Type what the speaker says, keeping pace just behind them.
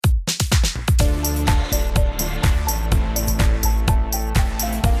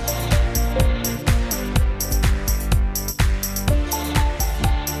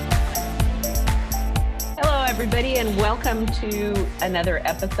welcome to another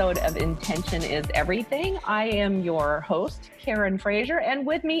episode of Intention is Everything. I am your host, Karen Frazier, and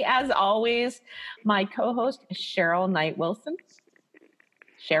with me, as always, my co-host, Cheryl Knight Wilson.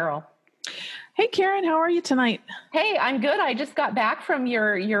 Cheryl. Hey, Karen, how are you tonight? Hey, I'm good. I just got back from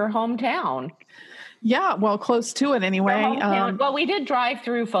your hometown. Yeah, well, close to it anyway. Well, we did drive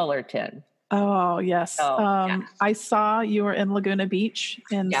through Fullerton. Oh, yes. I saw you were in Laguna Beach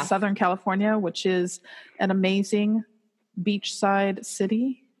in Southern California, which is an amazing beachside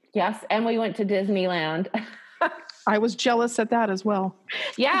city. Yes, and we went to Disneyland. I was jealous at that as well.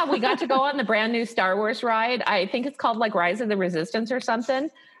 Yeah, we got to go on the brand new Star Wars ride. I think it's called like Rise of the Resistance or something,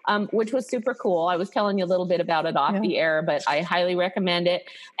 which was super cool. I was telling you a little bit about it off the air, but I highly recommend it.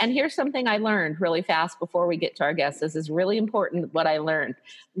 And here's something I learned really fast before we get to our guests. This is really important, what I learned.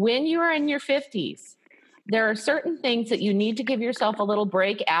 When you are in your 50s, there are certain things that you need to give yourself a little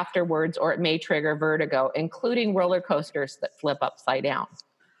break afterwards, or it may trigger vertigo, including roller coasters that flip upside down.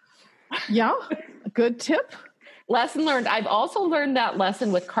 Yeah, good tip. Lesson learned. I've also learned that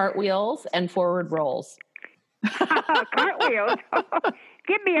lesson with cartwheels and forward rolls. Cartwheels?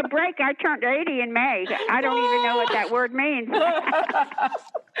 Give me a break. I turned 80 in May. I don't even know what that word means.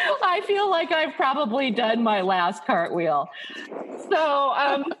 I feel like I've probably done my last cartwheel.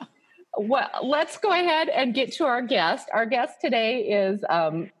 So well, let's go ahead and get to our guest. Our guest today is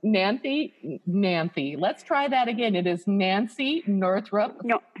Nancy. Let's try that again. It is Nancy Northrup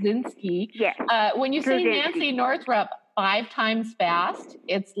Zinsky. Yes. When you say Nancy Northrup 5 times fast,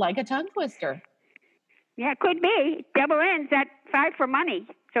 it's like a tongue twister. Yeah, it could be. Double N's, that's 5 for money.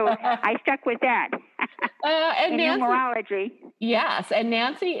 So I stuck with that. And in Nancy, numerology. Yes, and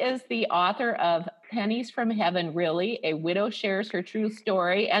Nancy is the author of Pennies from Heaven, Really? A Widow Shares Her True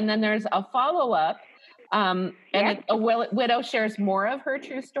Story. And then there's a follow-up, and a widow shares more of her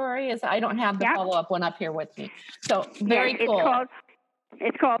true story. I don't have the follow-up one up here with me. So very cool.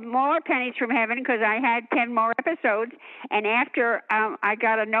 It's called More Pennies from Heaven because I had 10 more episodes. And after I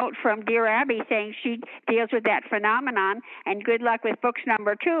got a note from Dear Abby saying she deals with that phenomenon and good luck with books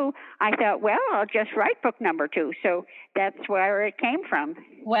number 2, I thought, well, I'll just write book number 2. So that's where it came from.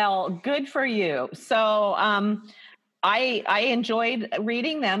 Well, good for you. So I enjoyed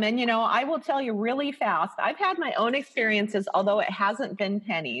reading them. And, I will tell you really fast, I've had my own experiences, although it hasn't been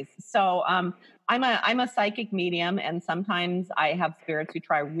pennies. So I'm a psychic medium, and sometimes I have spirits who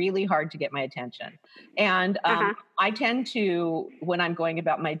try really hard to get my attention. And I tend to, when I'm going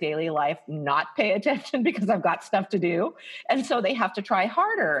about my daily life, not pay attention because I've got stuff to do. And so they have to try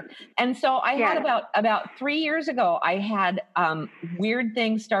harder. And so I had about 3 years ago, I had weird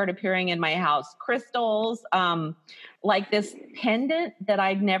things start appearing in my house. Crystals, like this pendant that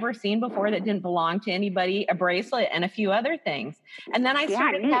I'd never seen before that didn't belong to anybody, a bracelet, and a few other things. And then I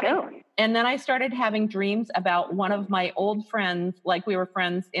started having dreams about one of my old friends, like we were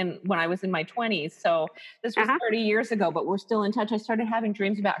friends when I was in my 20s. So this was 30 years ago, but we're still in touch. I started having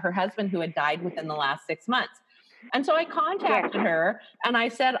dreams about her husband who had died within the last 6 months. And so I contacted her and I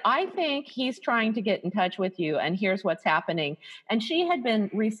said, I think he's trying to get in touch with you, and here's what's happening. And she had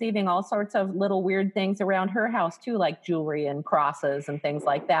been receiving all sorts of little weird things around her house too, like jewelry and crosses and things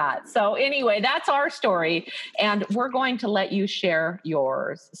like that. So anyway, that's our story, and we're going to let you share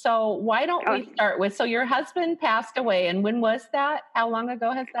yours. So why don't we start with, so your husband passed away, and when was that? How long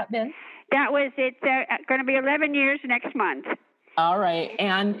ago has that been? It's going to be 11 years next month. All right,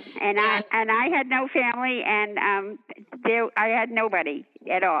 and I had no family, and I had nobody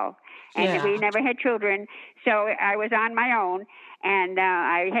at all, and we never had children, so I was on my own. And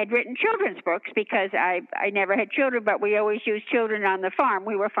I had written children's books because I never had children, but we always used children on the farm.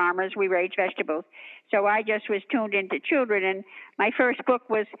 We were farmers. We raised vegetables. So I just was tuned into children. And my first book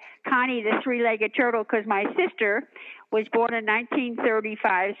was Connie the Three-Legged Turtle because my sister was born in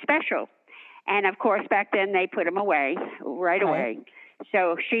 1935 special. And, of course, back then they put them away right away.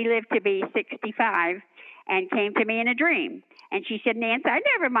 So she lived to be 65 and came to me in a dream. And she said, Nancy, I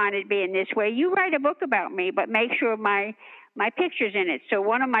never minded being this way. You write a book about me, but make sure my picture's in it. So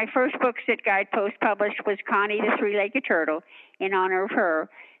one of my first books that Guidepost published was Connie the Three-Legged Turtle in honor of her.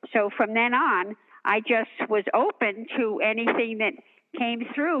 So from then on, I just was open to anything that came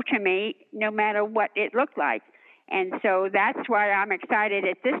through to me, no matter what it looked like. And so that's why I'm excited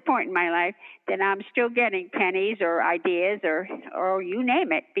at this point in my life that I'm still getting pennies or ideas or you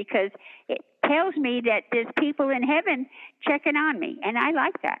name it, because it tells me that there's people in heaven checking on me, and I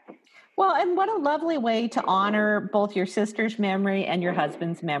like that. Well, and what a lovely way to honor both your sister's memory and your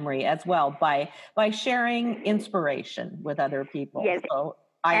husband's memory as well by sharing inspiration with other people. Yes. So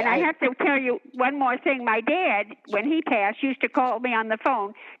I have to tell you one more thing. My dad, when he passed, used to call me on the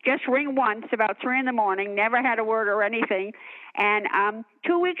phone, just ring once about 3 a.m, never had a word or anything. And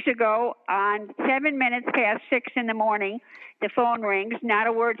 2 weeks ago, on 7 minutes past 6 a.m, the phone rings, not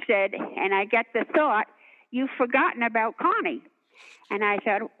a word said, and I get the thought, you've forgotten about Connie. And I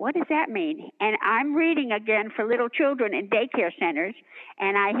thought, what does that mean? And I'm reading again for little children in daycare centers,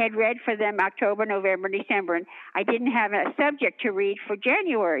 and I had read for them October, November, December, and I didn't have a subject to read for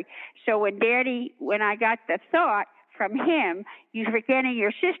January. So when I got the thought from him, you're forgetting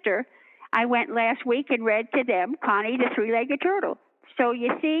your sister, I went last week and read to them Connie the Three-Legged Turtle. So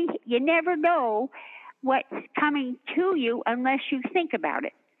you see, you never know what's coming to you unless you think about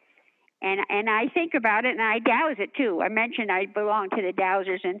it. And I think about it, and I douse it, too. I mentioned I belong to the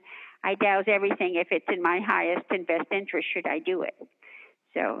dowsers, and I douse everything. If it's in my highest and best interest, should I do it?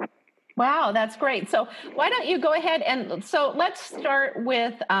 So. Wow, that's great. So why don't you go ahead and so let's start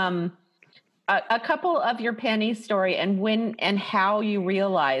with a couple of your penny story and when and how you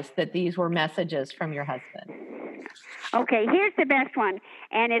realized that these were messages from your husband. Okay, here's the best one,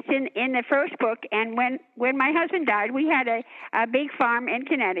 and it's in the first book. And when my husband died, we had a big farm in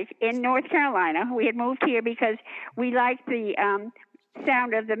Connecticut, in North Carolina. We had moved here because we liked the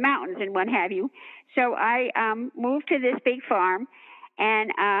sound of the mountains and what have you. So I moved to this big farm,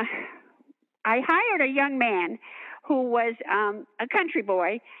 and I hired a young man who was a country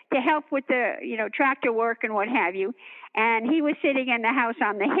boy to help with the tractor work and what have you. And he was sitting in the house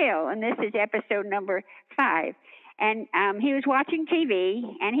on the hill, and this is episode number 5. And he was watching TV,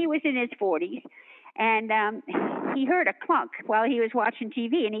 and he was in his 40s, and he heard a clunk while he was watching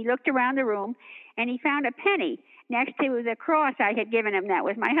TV, and he looked around the room, and he found a penny next to the cross I had given him that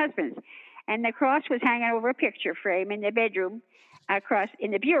was my husband's. And the cross was hanging over a picture frame in the bedroom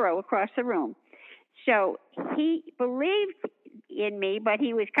in the bureau across the room. So he believed in me, but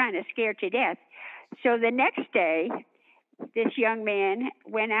he was kind of scared to death. So the next day, this young man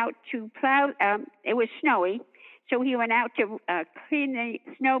went out to plow. It was snowy. So he went out to clean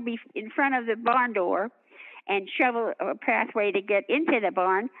the snow in front of the barn door and shovel a pathway to get into the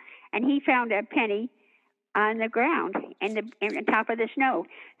barn. And he found a penny on the ground and on top of the snow.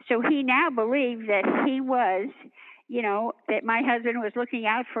 So he now believed that he was, that my husband was looking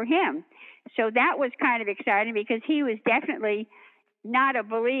out for him. So that was kind of exciting because he was definitely not a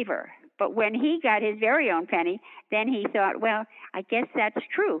believer. But when he got his very own penny, then he thought, well, I guess that's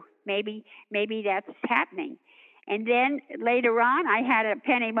true. Maybe that's happening. And then later on, I had a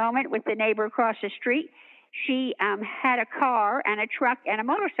penny moment with the neighbor across the street. She had a car and a truck and a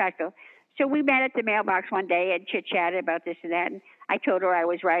motorcycle. So we met at the mailbox one day and chit-chatted about this and that. And I told her I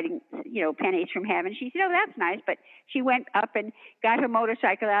was writing, pennies from heaven. She said, oh, that's nice. But she went up and got her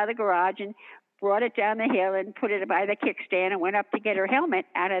motorcycle out of the garage and brought it down the hill and put it by the kickstand and went up to get her helmet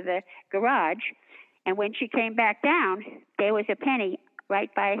out of the garage. And when she came back down, there was a penny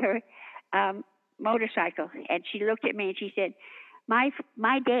right by her motorcycle, and she looked at me and she said,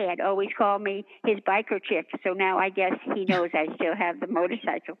 my dad always called me his biker chick, so now I guess he knows I still have the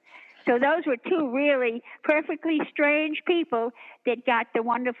motorcycle. So those were two really perfectly strange people that got the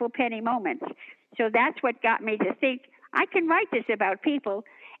wonderful penny moments. So that's what got me to think, I can write this about people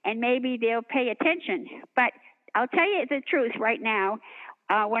and maybe they'll pay attention. But I'll tell you the truth right now.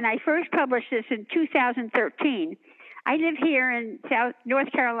 When I first published this in 2013, I live here in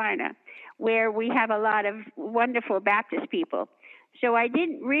North Carolina, where we have a lot of wonderful Baptist people. So I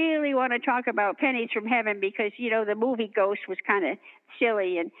didn't really want to talk about pennies from heaven because, the movie Ghost was kind of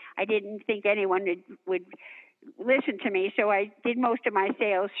silly, and I didn't think anyone would listen to me. So I did most of my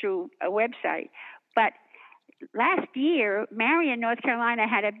sales through a website. But last year, Marion, North Carolina,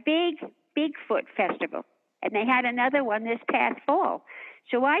 had a big Bigfoot festival, and they had another one this past fall.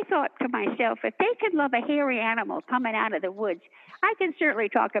 So I thought to myself, if they could love a hairy animal coming out of the woods, I can certainly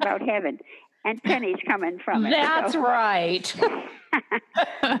talk about heaven and pennies coming from it. That's right.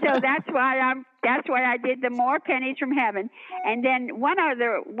 So that's why I did the more pennies from heaven. And then one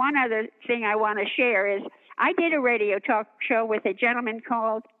other thing I want to share is I did a radio talk show with a gentleman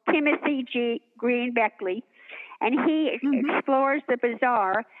called Timothy G. Green Beckley, and he explores the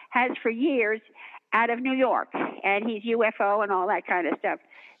bizarre, has for years, out of New York, and he's UFO and all that kind of stuff.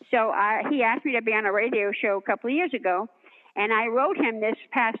 So he asked me to be on a radio show a couple of years ago, and I wrote him this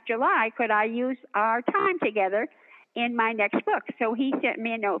past July, could I use our time together in my next book? So he sent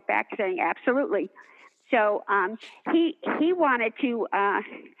me a note back saying, absolutely. So he wanted to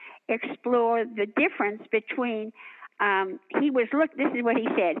explore the difference between, this is what he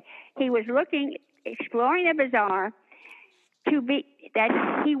said, he was exploring the bizarre,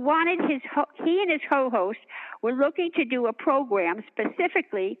 that he wanted he and his co-host we're looking to do a program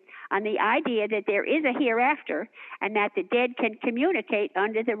specifically on the idea that there is a hereafter and that the dead can communicate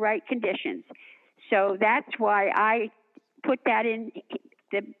under the right conditions. So that's why I put that in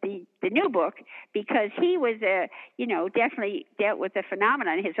the new book, because he was definitely dealt with the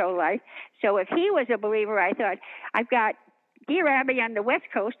phenomenon his whole life. So if he was a believer, I thought, I've got Dear Abby on the West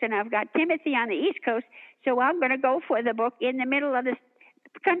Coast and I've got Timothy on the East Coast, so I'm going to go for the book in the middle of the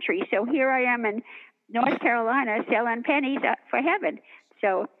country. So here I am in North Carolina selling pennies for heaven.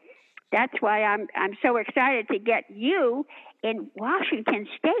 So that's why I'm so excited to get you in Washington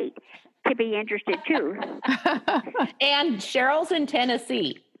State to be interested too. And Cheryl's in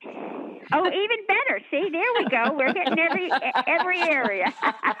Tennessee. Oh, even better. See, there we go. We're hitting every area.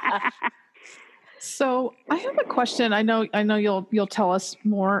 So I have a question. I know you'll tell us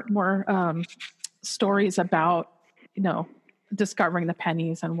more stories about, discovering the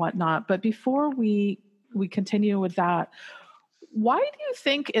pennies and whatnot. But before we continue with that, why do you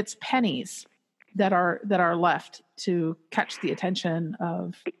think it's pennies that are left to catch the attention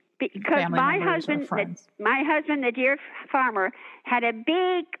of because my husband, the dear farmer, had a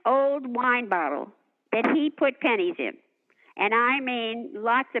big old wine bottle that he put pennies in. And I mean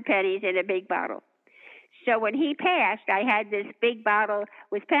lots of pennies in a big bottle. So when he passed, I had this big bottle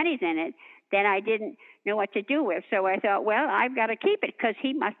with pennies in it that I didn't know what to do with. So I thought, well, I've got to keep it because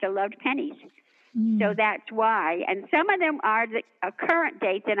he must have loved pennies. So that's why. And some of them are a current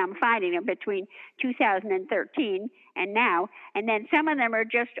date that I'm finding them between 2013 and now. And then some of them are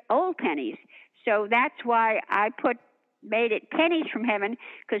just old pennies. So that's why I made it Pennies from Heaven,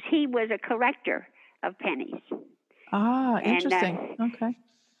 because he was a collector of pennies. Ah, interesting. Okay.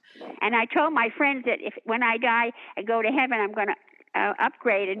 And I told my friends that when I die and go to heaven, I'm going to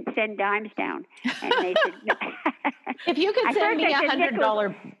upgrade and send dimes down. And they said, no. If you could send me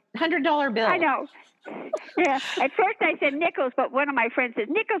 $100 bill. I know. Yeah. At first I said nickels, but one of my friends said,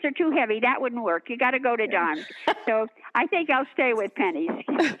 nickels are too heavy. That wouldn't work. You got to go to dimes. So I think I'll stay with pennies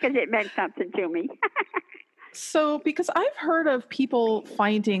because it meant something to me. So, because I've heard of people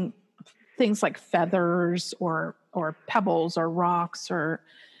finding things like feathers or pebbles or rocks or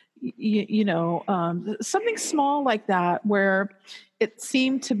something small like that where it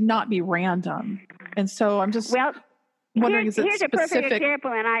seemed to not be random. And so I'm just wondering, is it here's specific? A perfect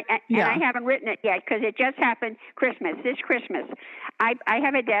example, and I haven't written it yet because it just happened this Christmas. I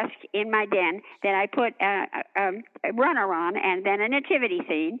have a desk in my den that I put a runner on and then a nativity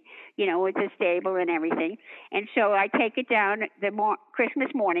scene, with the stable and everything. And so I take it down Christmas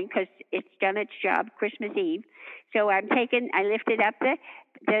morning because it's done its job Christmas Eve. So I lifted up the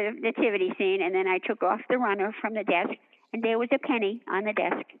nativity scene, and then I took off the runner from the desk, and there was a penny on the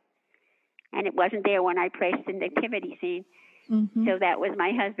desk. And it wasn't there when I placed the nativity scene. Mm-hmm. So that was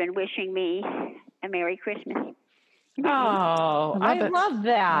my husband wishing me a Merry Christmas. Oh, I love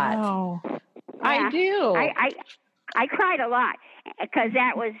that. Wow. Yeah. I do. I cried a lot because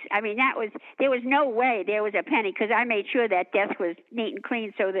there was no way there was a penny, because I made sure that desk was neat and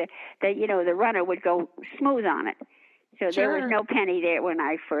clean so the runner would go smooth on it. So there was no penny there when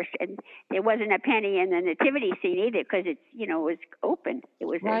I first, and there wasn't a penny in the nativity scene either because it was open. It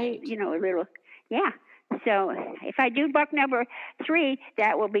was right. A little, yeah. So if I do book number 3,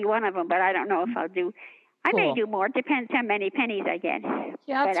 that will be one of them, but I don't know if I'll do. I may do more. Depends how many pennies I get.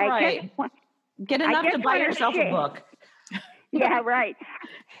 Yeah, that's right. Get enough to buy yourself a book. Yeah, right.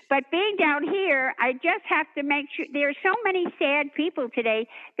 But being down here, I just have to make sure. There are so many sad people today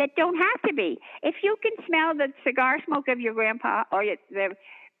that don't have to be. If you can smell the cigar smoke of your grandpa or the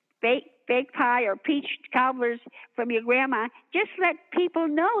baked pie or peach cobblers from your grandma, just let people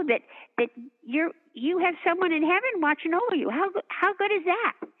know that you have someone in heaven watching over you. How good is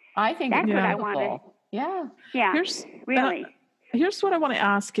that? I think that's what I wanted. Yeah. Yeah. Really. Here's what I want to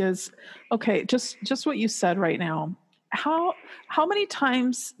ask is, okay, just what you said right now. How many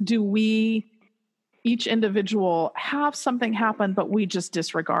times do we, each individual, have something happen, but we just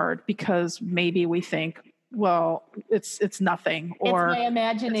disregard because maybe we think, well, it's nothing, or it's my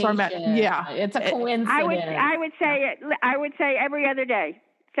imagination. It's a coincidence. I would say every other day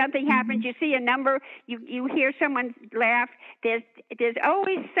something happens. Mm-hmm. You see a number, you hear someone laugh. There's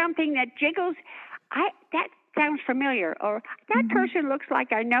always something that jiggles. That sounds familiar, or that person looks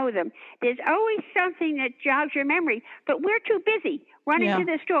like I know them. There's always something that jogs your memory, but we're too busy running to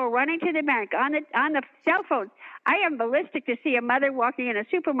the store, running to the bank, on the cell phones. I am ballistic to see a mother walking in a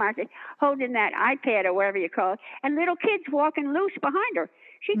supermarket holding that iPad or whatever you call it, and little kids walking loose behind her.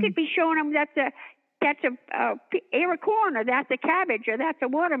 She could be showing them that's a ear of corn, or that's a cabbage, or that's a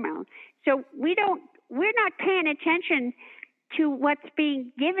watermelon. So we're not paying attention to what's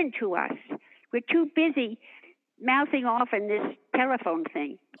being given to us. We're too busy mouthing off in this telephone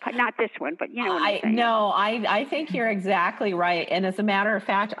thing. Not this one, but you know what I'm saying. No, I think you're exactly right. And as a matter of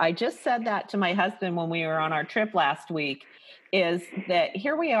fact, I just said that to my husband when we were on our trip last week, is that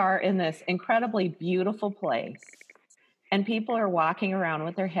here we are in this incredibly beautiful place, and people are walking around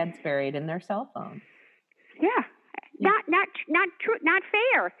with their heads buried in their cell phone. Yeah. Not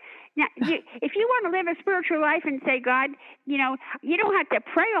fair. Now, if you want to live a spiritual life and say, God, you don't have to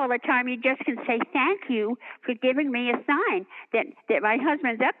pray all the time. You just can say, thank you for giving me a sign that my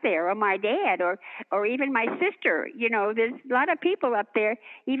husband's up there, or my dad, or even my sister. There's a lot of people up there,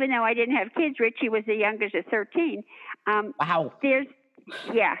 even though I didn't have kids. Richie was the youngest of 13. Wow.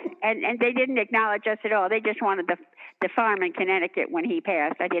 And they didn't acknowledge us at all. They just wanted the farm in Connecticut when he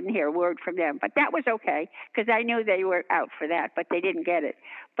passed. I didn't hear a word from them, but that was okay because I knew they were out for that, but they didn't get it.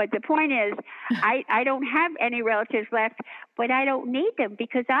 But the point is, I don't have any relatives left, but I don't need them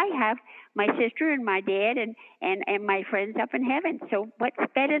because I have my sister and my dad and my friends up in heaven. So what's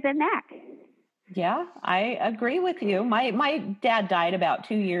better than that? Yeah, I agree with you. My dad died about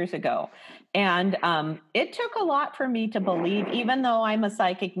 2 years ago. And it took a lot for me to believe, even though I'm a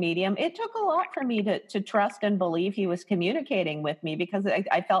psychic medium, it took a lot for me to trust and believe he was communicating with me because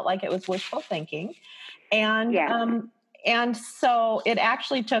I felt like it was wishful thinking. And so it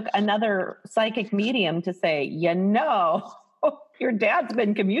actually took another psychic medium to say, your dad's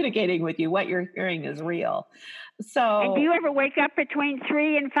been communicating with you. What you're hearing is real. So, and do you ever wake up between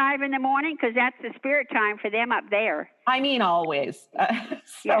 3 and 5 in the morning? Because that's the spirit time for them up there. I mean, always.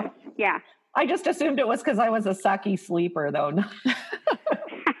 Yeah. I just assumed it was because I was a sucky sleeper, though.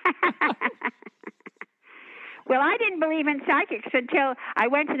 Well, I didn't believe in psychics until I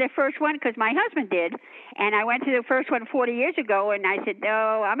went to the first one because my husband did. And I went to the first one 40 years ago, and I said,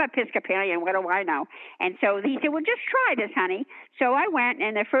 no, I'm Episcopalian. What do I know? And so he said, well, just try this, honey. So I went,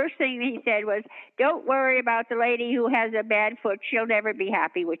 and the first thing he said was, don't worry about the lady who has a bad foot. She'll never be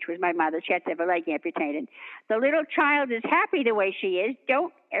happy, which was my mother. She had to have a leg amputated. The little child is happy the way she is.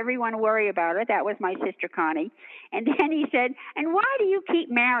 Don't everyone worry about her. That was my sister Connie. And then he said, and why do you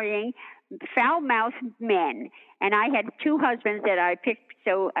keep marrying foul-mouthed men? And I had 2 husbands that I picked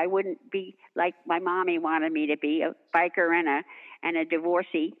so I wouldn't be like my mommy wanted me to be, a biker and a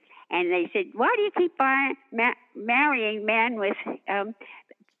divorcee. And they said, why do you keep marrying men with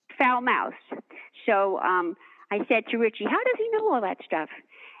foul mouths? So I said to Richie, how does he know all that stuff?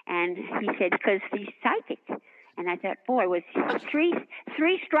 And he said, because he's psychic. And I thought, boy, was 3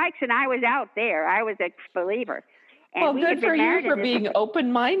 strikes and I was out there. I was a believer. And well, good for you for being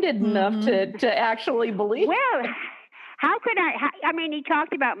open-minded enough to actually believe. Well, how could I mean, he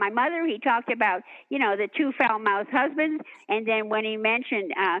talked about my mother. He talked about, the 2 foul-mouthed husbands. And then when he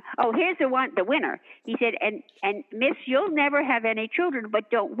mentioned, here's the winner. He said, and Miss, you'll never have any children,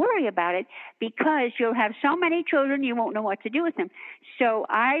 but don't worry about it because you'll have so many children you won't know what to do with them. So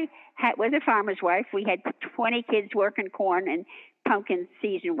I was a farmer's wife. We had 20 kids working corn and pumpkin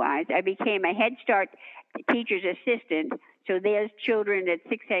season-wise. I became a Head Start teacher's assistant. So there's children at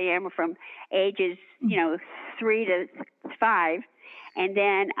 6 a.m. from ages, 3 to 5. And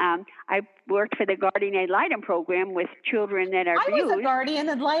then I worked for the Guardian Ad Litem program with children that are abused. I was a Guardian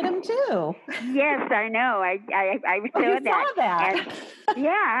Ad Litem too. Yes, I know. I saw that. And,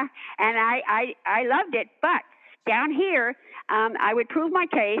 yeah, and I loved it. But down here, I would prove my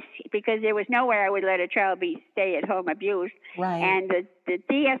case because there was no way I would let a child stay at home abused. Right. And the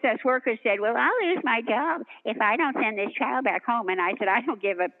DSS workers said, well, I'll lose my job if I don't send this child back home. And I said, I don't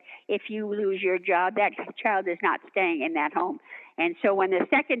give up if you lose your job. That child is not staying in that home. And so when the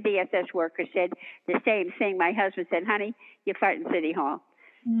second DSS worker said the same thing, my husband said, honey, you're fighting City Hall.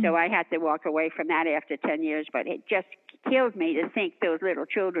 So I had to walk away from that after 10 years. But it just killed me to think those little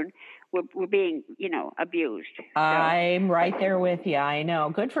children were being, abused. So, I'm right there with you. I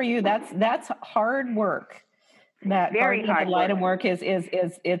know. Good for you. That's hard work. That very hard work is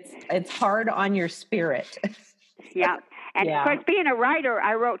it's hard on your spirit. Yeah. And of course, being a writer,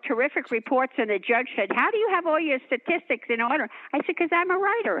 I wrote terrific reports, and the judge said, how do you have all your statistics in order? I said, because I'm a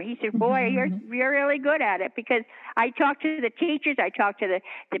writer. He said, boy, you're really good at it, because I talked to the teachers, I talked to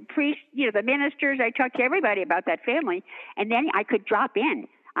the priests, the ministers, I talked to everybody about that family, and then I could drop in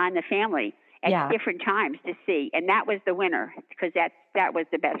on the family at different times to see, and that was the winner, because that was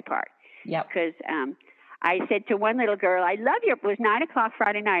the best part. Yeah. Because I said to one little girl, it was 9:00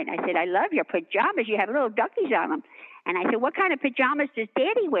 Friday night. I said, I love your pajamas. You have little duckies on them. And I said, what kind of pajamas does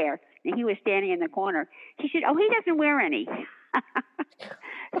Daddy wear? And he was standing in the corner. She said, oh, he doesn't wear any.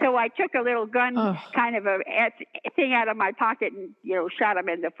 So I took a little gun kind of a thing out of my pocket and, shot him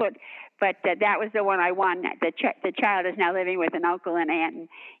in the foot. But that was the one I won. The child is now living with an uncle and aunt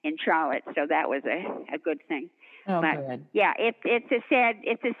in Charlotte. So that was a good thing. Oh, but, good. Yeah, it's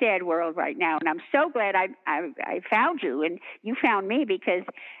a sad world right now. And I'm so glad I found you and you found me, because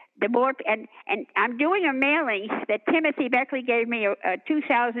the more, and I'm doing a mailing that Timothy Beckley gave me a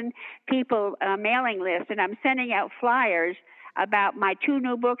 2,000 people mailing list, and I'm sending out flyers about my 2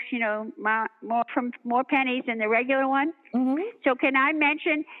 new books, more pennies than the regular one. Mm-hmm. So can I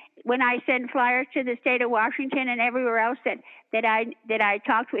mention, when I send flyers to the state of Washington and everywhere else, that I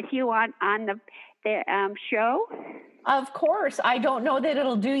talked with you on the show? Of course. I don't know that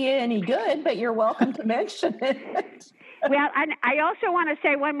it'll do you any good, but you're welcome to mention it. Well, and I also want to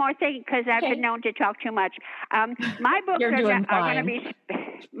say one more thing, because I've been known to talk too much. My books are going to be.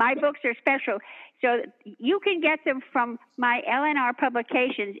 My books are special, so you can get them from my LNR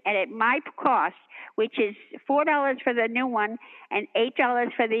publications, and at my cost, which is $4 for the new one and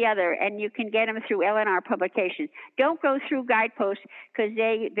 $8 for the other, and you can get them through LNR publications. Don't go through Guideposts, because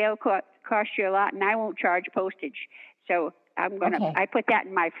they'll cost you a lot, and I won't charge postage. So I put that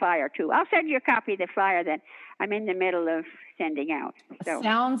in my flyer too. I'll send you a copy of the flyer that I'm in the middle of sending out. So.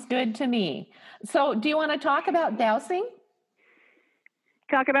 Sounds good to me. So do you want to talk about dowsing?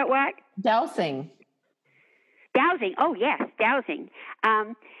 Talk about what? Dowsing. Dowsing. Oh, yes, dowsing.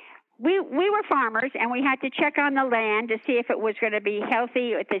 We were farmers, and we had to check on the land to see if it was going to be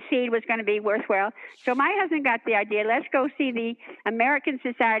healthy, if the seed was going to be worthwhile. So my husband got the idea, let's go see the American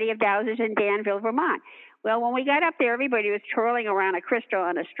Society of Dowsers in Danville, Vermont. Well, when we got up there, everybody was twirling around a crystal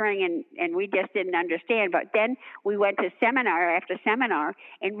on a string, and we just didn't understand. But then we went to seminar after seminar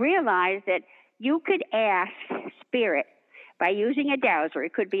and realized that you could ask spirit by using a dowser.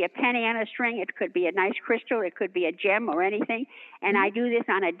 It could be a penny on a string. It could be a nice crystal. It could be a gem or anything. And I do this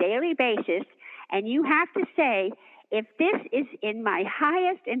on a daily basis. And you have to say, if this is in my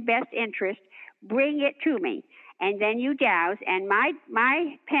highest and best interest, bring it to me. And then you douse. And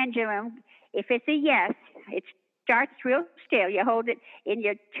my pendulum, if it's a yes, it starts real still. You hold it in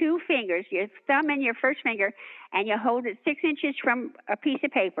your 2 fingers, your thumb and your first finger, and you hold it 6 inches from a piece of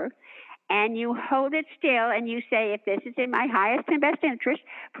paper. And you hold it still, and you say, if this is in my highest and best interest,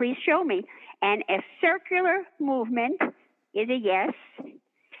 please show me. And a circular movement is a yes.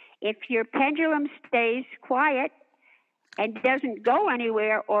 If your pendulum stays quiet and doesn't go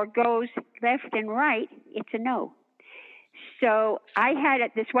anywhere or goes left and right, it's a no. So I had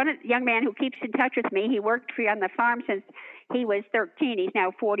this one young man who keeps in touch with me. He worked on the farm since he was 13. He's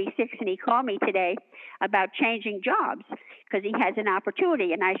now 46, and he called me today about changing jobs because he has an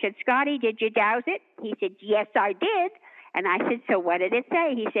opportunity. And I said, Scotty, did you douse it? He said, yes, I did. And I said, so what did it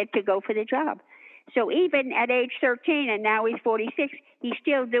say? He said, to go for the job. So even at age 13, and now he's 46, he's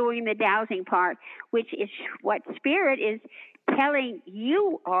still doing the dowsing part, which is what Spirit is telling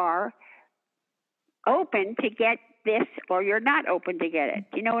you are open to get this, or you're not open to get it.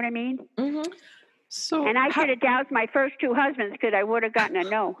 Do you know what I mean? Mm-hmm. So, and I should have doused my first 2 husbands, because I would have gotten a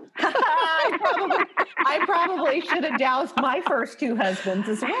no. I probably should have doused my first 2 husbands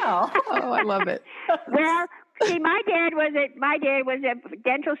as well. Oh, I love it. Well, see, my dad was a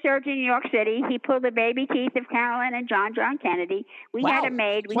dental surgeon in New York City. He pulled the baby teeth of Carolyn and John Kennedy. We had a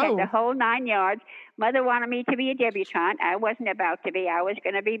maid. We had the whole 9 yards. Mother wanted me to be a debutante. I wasn't about to be. I was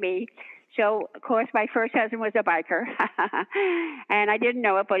going to be me. So, of course, my first husband was a biker, and I didn't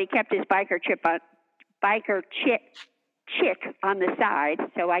know it, but he kept his biker chick on the side.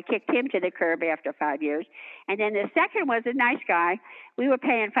 So I kicked him to the curb after 5 years. And then the second was a nice guy. We were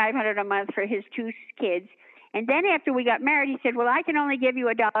paying $500 a month for his 2 kids. And then after we got married, he said, well, I can only give you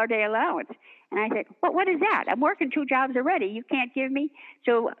 $1 a day allowance. And I said, well, what is that? I'm working 2 jobs already. You can't give me?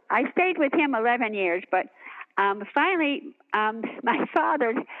 So I stayed with him 11 years, but finally, my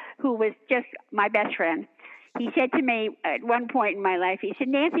father, who was just my best friend, he said to me at one point in my life, he said,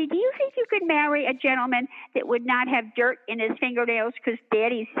 Nancy, do you think you could marry a gentleman that would not have dirt in his fingernails? Because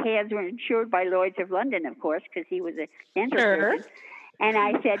Daddy's hands were insured by Lloyd's of London, of course, because he was a dental surgeon. And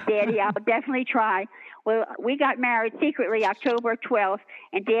I said, Daddy, I'll definitely try. Well, we got married secretly October 12th,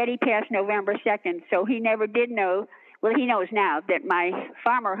 and Daddy passed November 2nd, so he never did know. Well, he knows now that my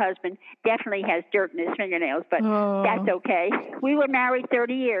farmer husband definitely has dirt in his fingernails, but that's okay. We were married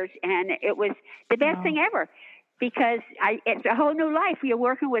 30 years, and it was the best thing ever, because it's a whole new life. You're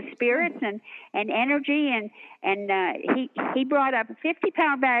working with spirits and energy, and he brought up a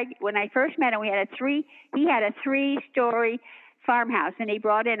 50-pound bag. When I first met him, he had a 3-story farmhouse, and he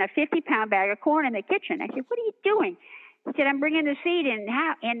brought in a 50-pound bag of corn in the kitchen. I said, what are you doing? He said, I'm bringing the seed in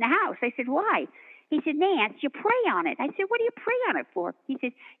the house. I said, why? He said, Nance, you pray on it. I said, what do you pray on it for? He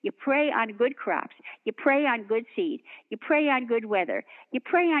said, you pray on good crops. You pray on good seed. You pray on good weather. You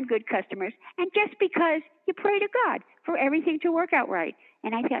pray on good customers. And just because you pray to God for everything to work out right.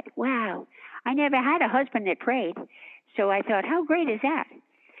 And I thought, wow, I never had a husband that prayed. So I thought, how great is that?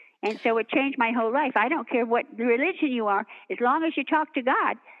 And so it changed my whole life. I don't care what religion you are. As long as you talk to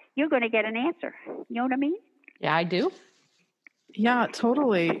God, you're going to get an answer. You know what I mean? Yeah, I do. Yeah,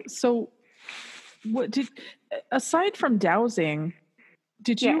 totally. So aside from dowsing,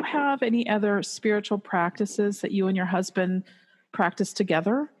 did you have any other spiritual practices that you and your husband practiced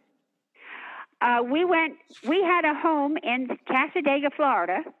together? We had a home in Cassadaga,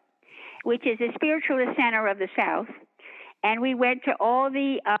 Florida, which is a spiritualist center of the South. And we went to all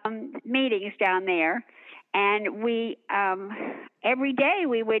the meetings down there. And we, every day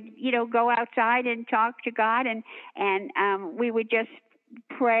we would, go outside and talk to God, and we would just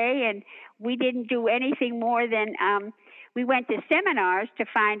pray. And we didn't do anything more than, we went to seminars to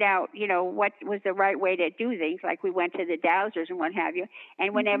find out, what was the right way to do things. Like we went to the Dowsers and what have you.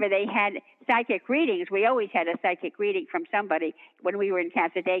 And whenever they had psychic readings, we always had a psychic reading from somebody when we were in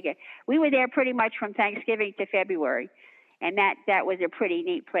Cassadaga. We were there pretty much from Thanksgiving to February. And that was a pretty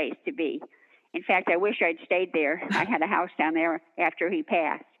neat place to be. In fact, I wish I'd stayed there. I had a house down there after he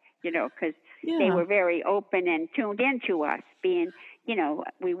passed, because they were very open and tuned into us, being,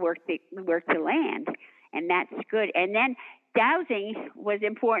 we worked the land, and that's good. And then dowsing was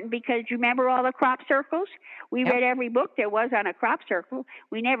important because you remember all the crop circles? We read every book there was on a crop circle.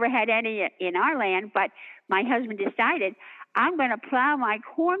 We never had any in our land, but my husband decided, I'm going to plow my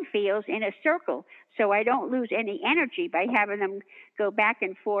cornfields in a circle so I don't lose any energy by having them go back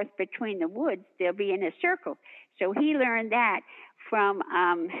and forth between the woods. They'll be in a circle. So he learned that from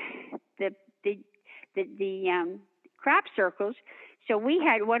the crop circles. So we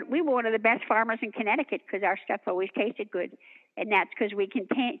were one of the best farmers in Connecticut because our stuff always tasted good, and that's because we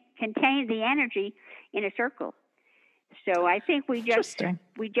contained the energy in a circle. So I think we just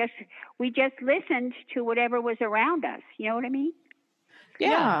listened to whatever was around us. You know what I mean?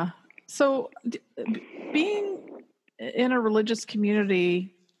 Yeah. So being in a religious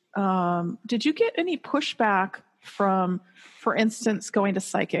community, did you get any pushback from, for instance, going to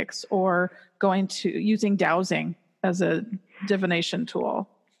psychics or using dowsing as a divination tool?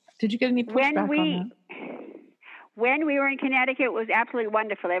 Did you get any pushback on that? When we were in Connecticut, it was absolutely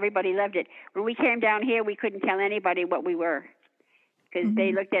wonderful. Everybody loved it. When we came down here, we couldn't tell anybody what we were because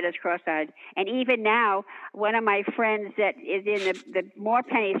they looked at us cross-eyed. And even now, one of my friends that is in the More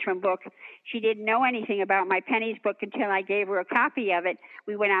Pennies from book, she didn't know anything about my pennies book until I gave her a copy of it.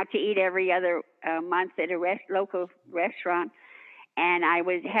 We went out to eat every other month at a local restaurant, and I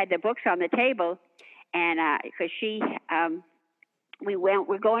had the books on the table, and because she...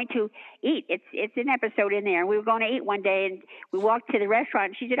 we're going to eat. It's an episode in there. We were going to eat one day, and we walked to the restaurant,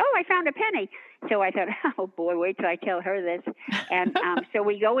 and she said, oh, I found a penny. So I thought, oh, boy, wait till I tell her this. And so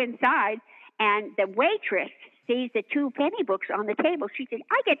we go inside, and the waitress sees the 2 penny books on the table. She said,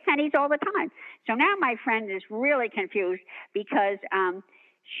 I get pennies all the time. So now my friend is really confused because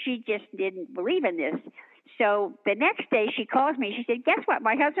she just didn't believe in this. So the next day she calls me. She said, guess what?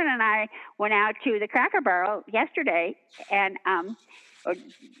 My husband and I went out to the Cracker Barrel yesterday, and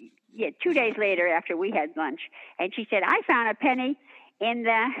 2 days later after we had lunch. And she said, I found a penny in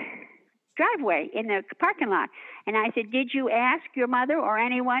the driveway, in the parking lot. And I said, did you ask your mother or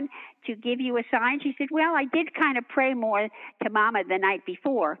anyone to give you a sign? She said, well, I did kind of pray more to Mama the night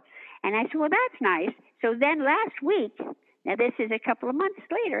before. And I said, well, that's nice. So then last week, now this is a couple of months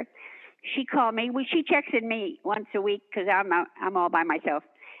later, she called me. She checks in me once a week because I'm all by myself.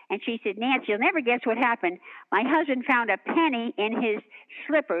 And she said, Nancy, you'll never guess what happened. My husband found a penny in his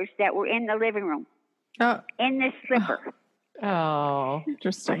slippers that were in the living room. In this slipper. Oh,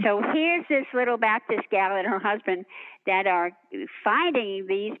 interesting. So here's this little Baptist gal and her husband that are finding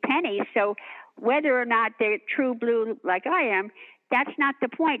these pennies. So whether or not they're true blue like I am, that's not the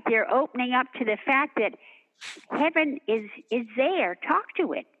point. They're opening up to the fact that heaven is there. Talk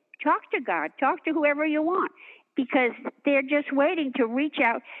to it. Talk to God. Talk to whoever you want, because they're just waiting to reach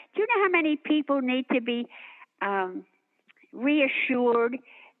out. Do you know how many people need to be reassured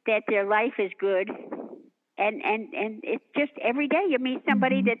that their life is good? And it's just every day you meet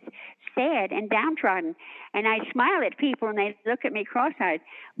somebody that's sad and downtrodden. And I smile at people and they look at me cross-eyed.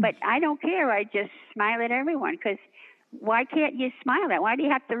 But I don't care. I just smile at everyone, because why can't you smile at? Why do you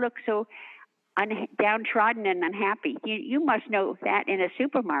have to look so downtrodden and unhappy? You must know that in a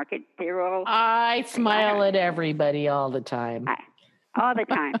supermarket, they're all... I smile at everybody all the time. All the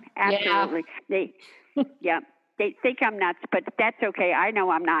time. Absolutely. they think I'm nuts, but that's okay. I know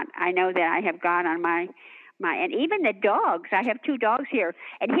I'm not. I know that I have God on my, and even the dogs. I have 2 dogs here.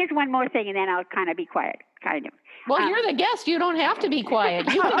 And here's one more thing, and then I'll kind of be quiet, kind of. Well, you're the guest. You don't have to be quiet.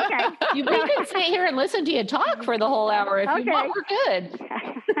 You can, okay. we can sit here and listen to you talk for the whole hour. If you want, we're good.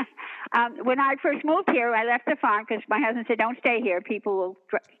 When I first moved here, I left the farm because my husband said, "Don't stay here. People will,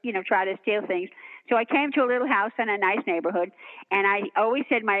 try to steal things." So I came to a little house in a nice neighborhood, and I always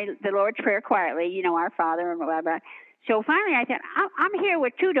said the Lord's Prayer quietly, Our Father and blah blah. So finally, I said, "I'm here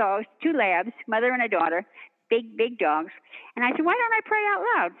with 2 dogs, 2 labs, mother and a daughter, big dogs." And I said, "Why don't I pray out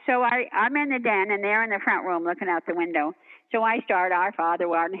loud?" So I'm in the den, and they're in the front room looking out the window. So I start, "Our Father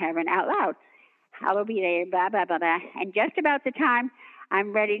who art in heaven," out loud. "Hallowed be thy," blah blah blah blah. And just about the time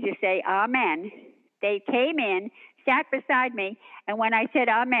I'm ready to say amen, they came in, sat beside me, and when I said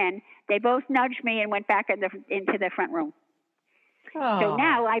amen, they both nudged me and went back into the front room. Oh. So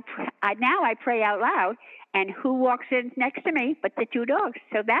now I pray out loud, and who walks in next to me but the 2 dogs?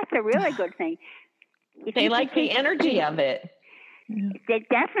 So that's a really good thing. They like the energy of it. They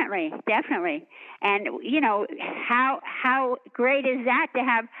definitely. And how great is that to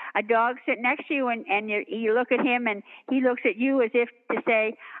have a dog sit next to you and you look at him and he looks at you as if to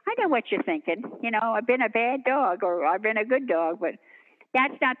say, "I know what you're thinking. I've been a bad dog or I've been a good dog," but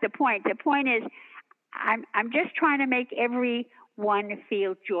that's not the point. The point is I'm just trying to make everyone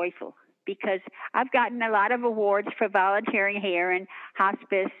feel joyful, because I've gotten a lot of awards for volunteering here and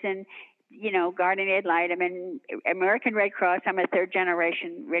hospice and guardian ad litem and American Red Cross. I'm a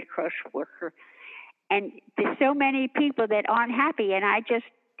 3rd-generation Red Cross worker. And there's so many people that aren't happy, and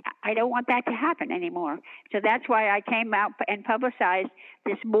I don't want that to happen anymore. So that's why I came out and publicized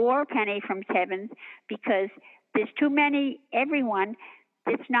this More Penny from Heaven, because there's too many, everyone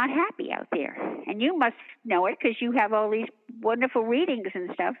that's not happy out there. And you must know it because you have all these wonderful readings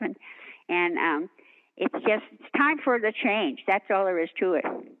and stuff. And it's time for the change. That's all there is to it.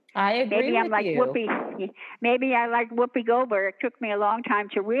 I agree Maybe I'm with like you. Whoopi. Maybe I like Whoopi Goldberg. It took me a long time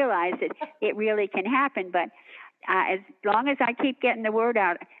to realize that it really can happen, but as long as I keep getting the word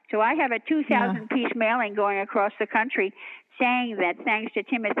out. So I have a 2,000-piece mailing going across the country saying that thanks to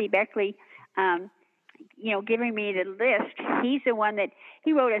Timothy Beckley, giving me the list. He's the one that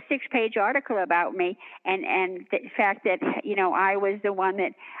he wrote a 6-page article about me, and the fact that I was the one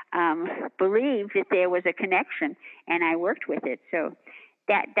that believed that there was a connection, and I worked with it. So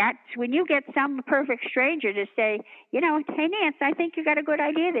that's when you get some perfect stranger to say, "Hey, Nance, I think you got a good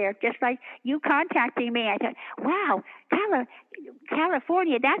idea there." Just like you contacting me, I thought, "Wow,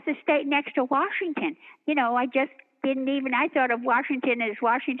 California, that's the state next to Washington." I just didn't even. I thought of Washington as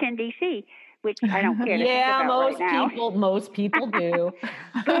Washington D.C., which I don't care to think about most people do.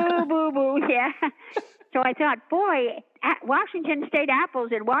 Boo, boo, boo, yeah. So I thought, boy, Washington State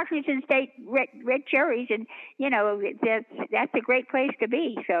apples and Washington State red cherries, and that's a great place to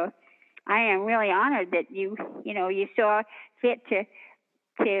be. So I am really honored that you saw fit to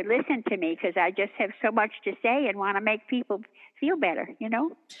listen to me, because I just have so much to say and want to make people feel better.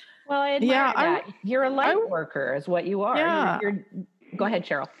 Well, I admire that. You're a light worker, is what you are. Yeah. Go ahead,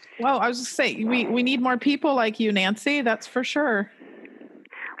 Cheryl. Well, I was just saying, we need more people like you, Nancy. That's for sure.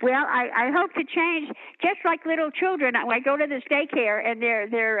 Well, I hope to change. Just like little children, I go to this daycare, and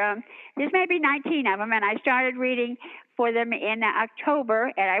there's maybe 19 of them, and I started reading for them in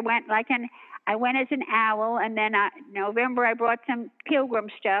October, and I went as an owl, and then November I brought some pilgrim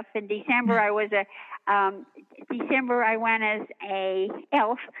stuff. In December I went as a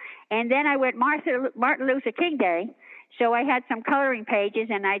elf, and then I went Martin Luther King Day. So I had some coloring pages,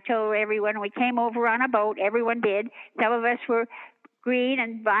 and I told everyone, we came over on a boat. Everyone did. Some of us were green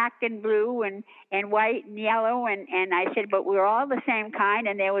and black and blue and white and yellow, and I said, but we're all the same kind.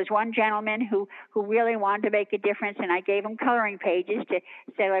 And there was one gentleman who really wanted to make a difference, and I gave him coloring pages to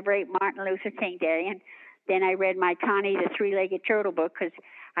celebrate Martin Luther King Day. And then I read my Connie the Three-Legged Turtle book, because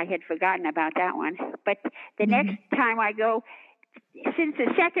I had forgotten about that one. But the next time I go, since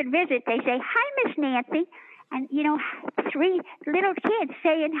the second visit, they say, "Hi, Miss Nancy." And, 3 little kids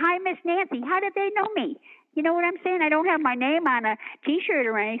saying, "Hi, Miss Nancy." How did they know me? You know what I'm saying? I don't have my name on a T-shirt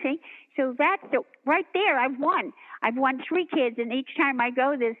or anything. So that's right there. I've won 3 kids, and each time I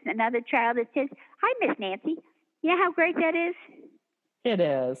go, there's another child that says, "Hi, Miss Nancy." You know how great that is? It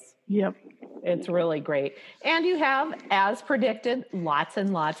is. Yep. It's really great. And you have, as predicted, lots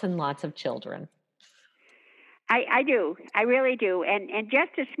and lots and lots of children. I do. I really do. And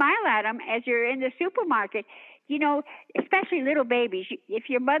just to smile at them as you're in the supermarket, especially little babies. If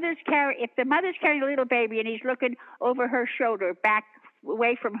the mother's carrying a little baby and he's looking over her shoulder, back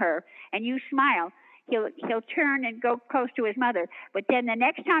away from her, and you smile, he'll turn and go close to his mother. But then the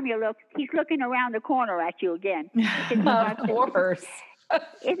next time you look, he's looking around the corner at you again. Of course.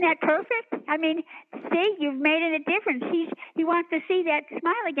 Isn't that perfect? I mean, see, you've made it a difference. He wants to see that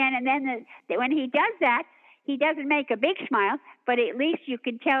smile again, and then when he does that, he doesn't make a big smile, but at least you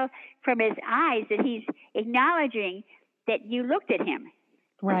can tell from his eyes that he's acknowledging that you looked at him.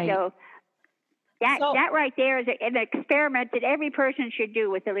 Right. So that right there is an experiment that every person should do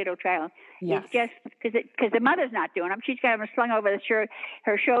with a little child. Yes. It's just because the mother's not doing them. She's got them slung over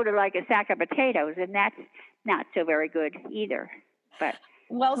her shoulder like a sack of potatoes, and that's not so very good either. But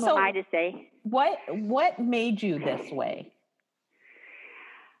well, who so am I to say? What made you this way?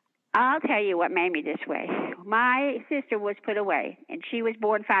 I'll tell you what made me this way. My sister was put away, and she was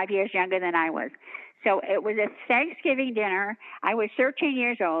born 5 years younger than I was. So it was a Thanksgiving dinner. I was 13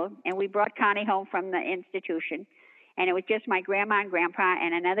 years old, and we brought Connie home from the institution. And it was just my grandma and grandpa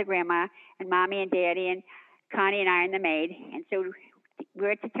and another grandma and mommy and daddy and Connie and I and the maid. And so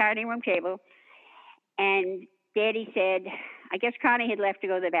we're at the dining room table, and Daddy said, I guess Connie had left to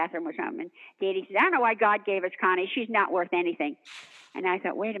go to the bathroom or something. And Daddy said, I don't know why God gave us Connie. She's not worth anything. And I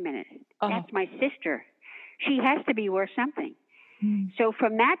thought, wait a minute. That's my sister. She has to be worth something. So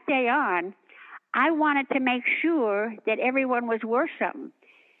from that day on, I wanted to make sure that everyone was worth something.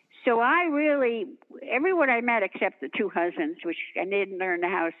 So everyone I met except the two husbands, which I didn't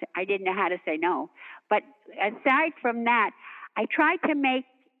know how to say no. But aside from that, I tried to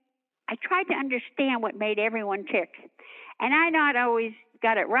understand what made everyone tick. And I not always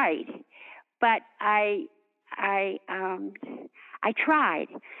got it right, but I tried.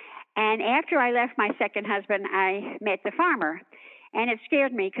 And after I left my second husband, I met the farmer. And it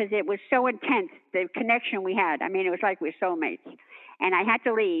scared me because it was so intense, the connection we had. I mean, it was like we were soulmates. And I had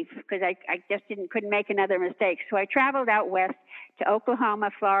to leave because I just couldn't make another mistake. So I traveled out west to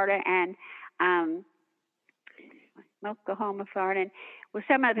Oklahoma, Florida, and with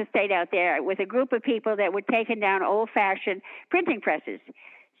some other state out there with a group of people that were taking down old-fashioned printing presses.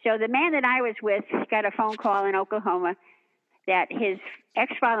 So the man that I was with got a phone call in Oklahoma that his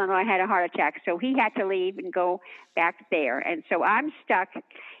ex-father-in-law had a heart attack, so he had to leave and go back there. And so I'm stuck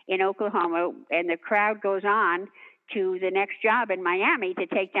in Oklahoma, and the crowd goes on to the next job in Miami to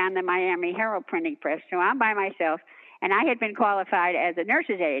take down the Miami Herald printing press. So I'm by myself, and I had been qualified as a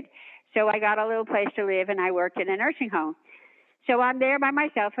nurse's aide. So I got a little place to live, and I worked in a nursing home. So I'm there by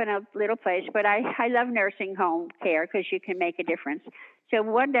myself in a little place, but I love nursing home care because you can make a difference. So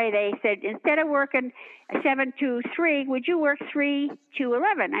one day they said, instead of working 7 to 3, would you work 3 to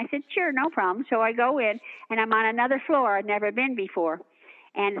 11? I said, sure, no problem. So I go in, and I'm on another floor I'd never been before.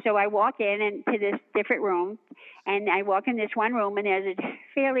 And so I walk into this different room, and I walk in this one room, and there's a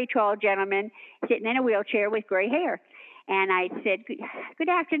fairly tall gentleman sitting in a wheelchair with gray hair. And I said, good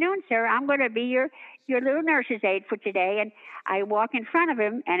afternoon, sir. I'm going to be your little nurse's aide for today. And I walk in front of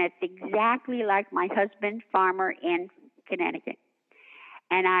him, and it's exactly like my husband, farmer in Connecticut.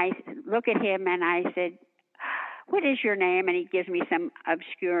 And I look at him, and I said, what is your name? And he gives me some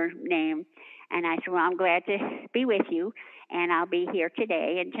obscure name. And I said, well, I'm glad to be with you, and I'll be here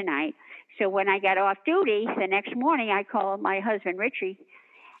today and tonight. So when I got off duty the next morning, I called my husband, Richie,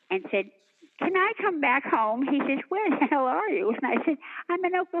 and said, can I come back home? He says, where the hell are you? And I said, I'm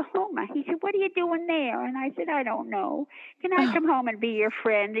in Oklahoma. He said, what are you doing there? And I said, I don't know. Can I come home and be your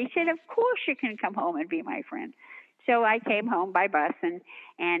friend? He said, of course you can come home and be my friend. So I came home by bus, and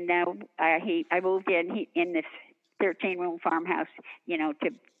I moved in this 13-room farmhouse, he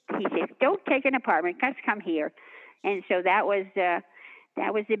said, don't take an apartment, just come here. And so that was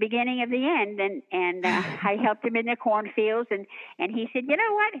the beginning of the end, and I helped him in the cornfields, and he said, you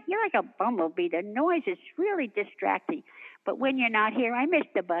know what, you're like a bumblebee. The noise is really distracting, but when you're not here, I miss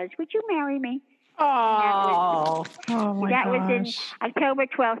the buzz. Would you marry me? Oh, that was in October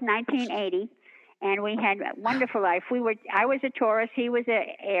 12th, 1980, and we had a wonderful life. I was a Taurus, he was an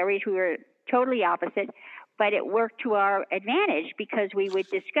Aries. We were totally opposite, but it worked to our advantage because we would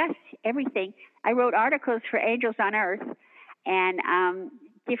discuss everything. I wrote articles for Angels on Earth and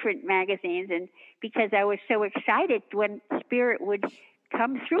different magazines, and because I was so excited when Spirit would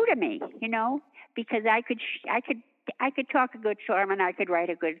come through to me, because I could talk a good storm and I could write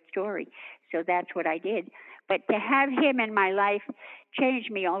a good story. So that's what I did. But to have him in my life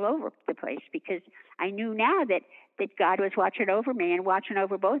changed me all over the place, because I knew now that God was watching over me and watching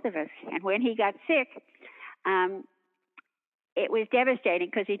over both of us. And when he got sick, it was devastating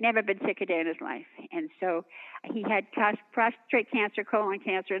because he'd never been sick a day in his life. And so he had prostate cancer, colon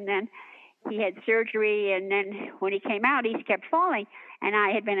cancer, and then he had surgery. And then when he came out, he kept falling. And I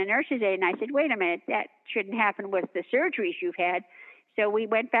had been a nurse's aide, and I said, wait a minute, that shouldn't happen with the surgeries you've had. So we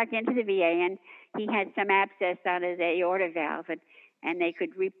went back into the VA, and he had some abscess on his aorta valve, and they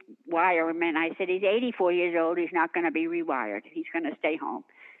could rewire him. And I said, he's 84 years old. He's not going to be rewired. He's going to stay home.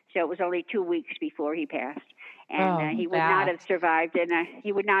 So it was only 2 weeks before he passed, and he would not have survived in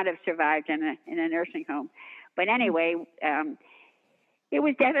a nursing home. But anyway, it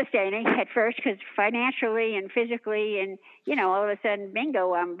was devastating at first because financially and physically, and all of a sudden,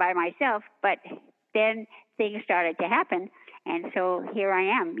 bingo, I'm by myself. But then things started to happen, and so here I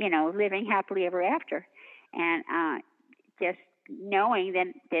am, living happily ever after, and just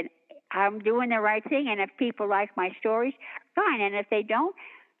knowing that I'm doing the right thing. And if people like my stories, fine. And if they don't,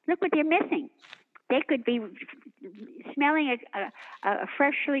 look what they're missing. They could be smelling a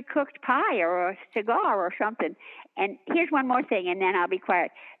freshly cooked pie or a cigar or something. And here's one more thing, and then I'll be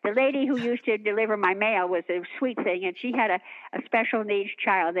quiet. The lady who used to deliver my mail was a sweet thing, and she had a special needs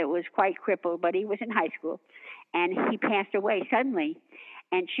child that was quite crippled, but he was in high school, and he passed away suddenly.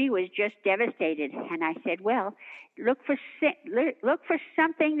 And she was just devastated. And I said, well, look for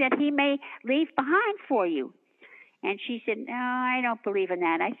something that he may leave behind for you. And she said, no, I don't believe in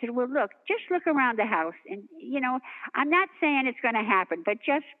that. I said, well, just look around the house. And, I'm not saying it's going to happen, but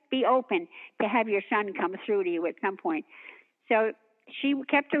just be open to have your son come through to you at some point. So she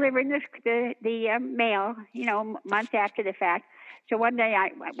kept delivering the mail, months after the fact. So one day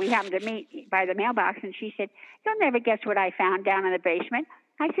we happened to meet by the mailbox, and she said, you'll never guess what I found down in the basement.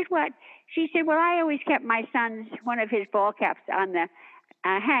 I said, what? She said, well, I always kept my son's, one of his ball caps on the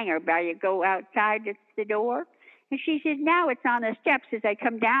hanger by you go outside the door. And she said, now it's on the steps as I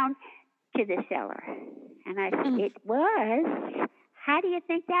come down to the cellar. And I said, it was? How do you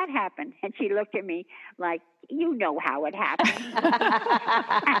think that happened? And she looked at me like, you know how it happened.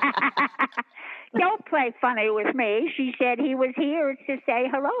 Don't play funny with me. She said he was here to say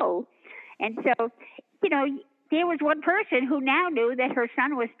hello. And so, there was one person who now knew that her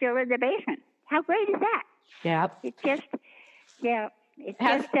son was still in the basement. How great is that? Yep. It just, It's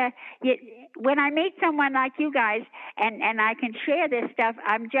just when I meet someone like you guys and I can share this stuff,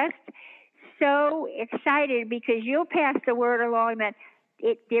 I'm just so excited because you'll pass the word along that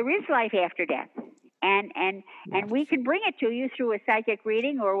there is life after death, and we can bring it to you through a psychic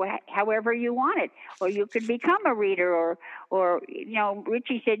reading or however you want it, or you could become a reader, or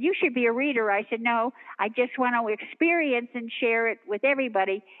Richie said you should be a reader. I said no, I just want to experience and share it with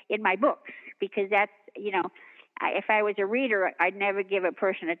everybody in my books because that's if I was a reader, I'd never give a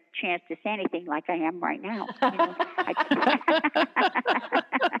person a chance to say anything like I am right now.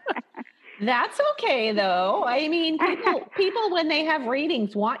 That's okay, though. I mean, people when they have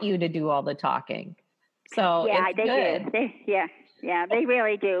readings want you to do all the talking. So it's good. Do. They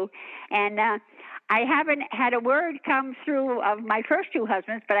really do. And I haven't had a word come through of my first two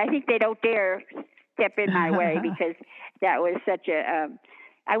husbands, but I think they don't dare step in my way because that was such a...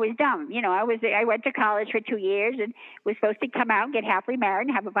 I was dumb. I went to college for 2 years and was supposed to come out and get happily married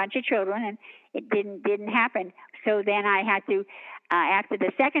and have a bunch of children, and it didn't happen. So then I had to, after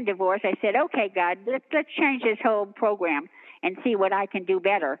the second divorce, I said, okay, God, let's change this whole program and see what I can do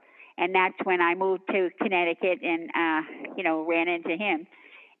better. And that's when I moved to Connecticut and, ran into him.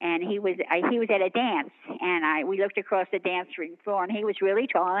 And he was at a dance, and we looked across the dance floor, and he was really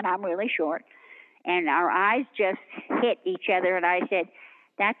tall and I'm really short. And our eyes just hit each other, and I said,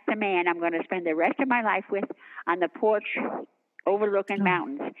 that's the man I'm going to spend the rest of my life with on the porch overlooking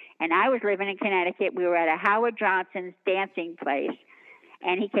mountains. And I was living in Connecticut. We were at a Howard Johnson's dancing place.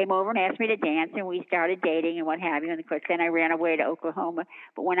 And he came over and asked me to dance, and we started dating and what have you. And, of course, then I ran away to Oklahoma.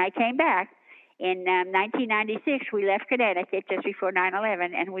 But when I came back in 1996, we left Connecticut just before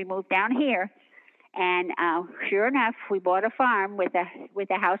 9/11, and we moved down here. And sure enough, we bought a farm with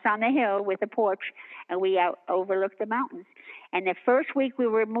a house on the hill with a porch, and we overlooked the mountains. And the first week we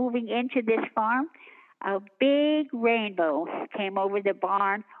were moving into this farm, a big rainbow came over the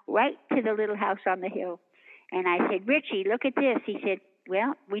barn right to the little house on the hill. And I said, Richie, look at this. He said,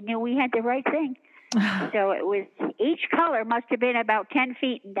 well, we knew we had the right thing. So it was, each color must have been about 10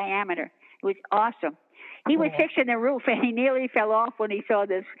 feet in diameter. It was awesome. He was fixing the roof, and he nearly fell off when he saw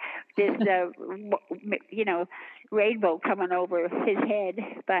this rainbow coming over his head.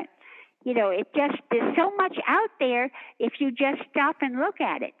 But, it just, there's so much out there if you just stop and look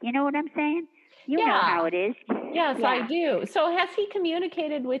at it. You know what I'm saying? You know how it is. Yes, yeah. I do. So has he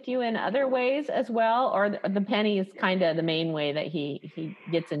communicated with you in other ways as well, or the penny is kind of the main way that he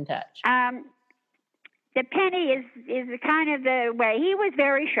gets in touch? The penny is kind of the way. He was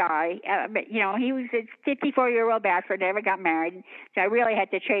very shy. But, he was a 54-year-old bachelor, never got married. So I really had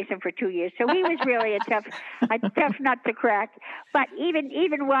to chase him for 2 years. So he was really a tough nut to crack. But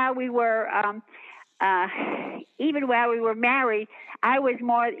even while we were even while we were married,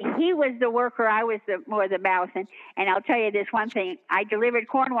 he was the worker, I was more the mouth. And I'll tell you this one thing. I delivered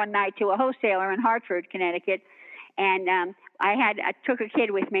corn one night to a wholesaler in Hartford, Connecticut. And I took a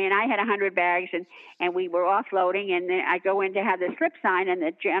kid with me, and I had 100 bags, and we were offloading. And then I go in to have the slip sign, and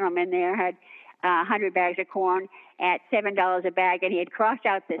the gentleman there had 100 bags of corn at $7 a bag, and he had crossed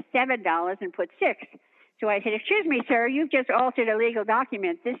out the $7 and put 6. So I said, "Excuse me, sir, you've just altered a legal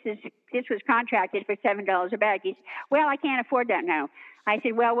document. This was contracted for $7 a bag." He said, "Well, I can't afford that now." I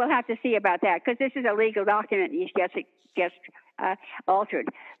said, "Well, we'll have to see about that, because this is a legal document he's just altered."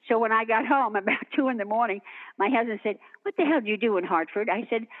 So when I got home about 2 in the morning, my husband said, "What the hell did you do in Hartford?" I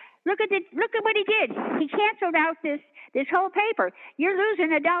said, Look at what he did. He canceled out this whole paper. You're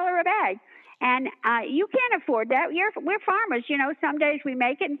losing $1 a bag. And you can't afford that. We're farmers, you know. Some days we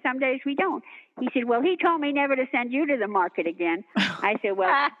make it, and some days we don't. He said, "Well, he told me never to send you to the market again." I said,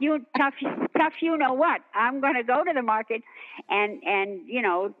 "Well, you tough, you know what? I'm going to go to the market, and you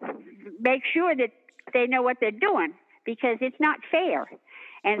know, make sure that they know what they're doing, because it's not fair."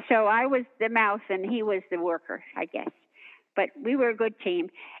 And so I was the mouth, and he was the worker, I guess. But we were a good team,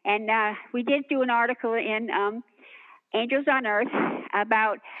 and we did do an article in Angels on Earth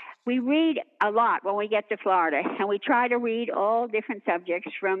about. We read a lot when we get to Florida, and we try to read all different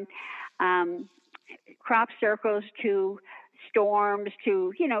subjects, from crop circles to storms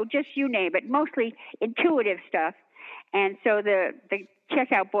to, you know, just you name it, mostly intuitive stuff. And so the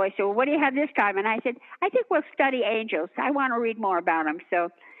checkout boy said, "Well, what do you have this time?" And I said, "I think we'll study angels. I want to read more about them." So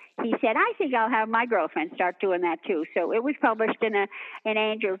he said, "I think I'll have my girlfriend start doing that too." So it was published in an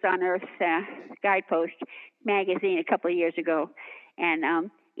Angels on Earth guidepost magazine a couple of years ago.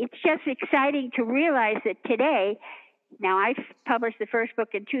 And it's just exciting to realize that today, now I published the first book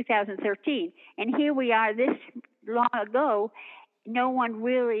in 2013, and here we are this long ago, no one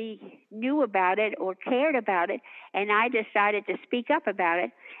really knew about it or cared about it, and I decided to speak up about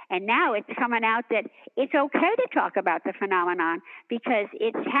it. And now it's coming out that it's okay to talk about the phenomenon, because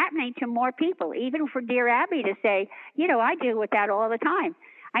it's happening to more people, even for Dear Abby to say, you know, I deal with that all the time.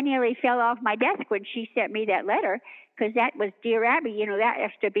 I nearly fell off my desk when she sent me that letter, because that was Dear Abby. You know, that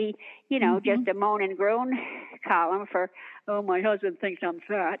has to be, you know, just a moan and groan column for, "Oh, my husband thinks I'm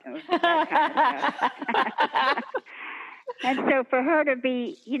fat." That kind of stuff. And so for her to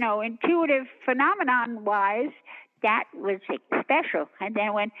be, you know, intuitive phenomenon-wise, that was special. And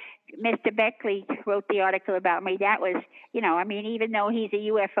then when Mr. Beckley wrote the article about me, that was, you know, I mean, even though he's a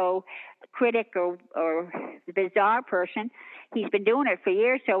UFO critic or bizarre person, he's been doing it for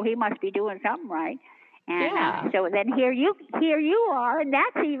years, so he must be doing something right. And so then here you are, and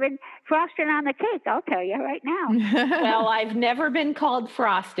that's even frosting on the cake, I'll tell you right now. Well, I've never been called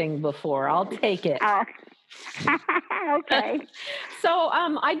frosting before. I'll take it. Okay. So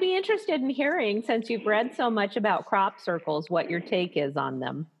I'd be interested in hearing, since you've read so much about crop circles, what your take is on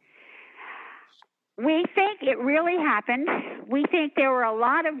them. We think it really happened. We think there were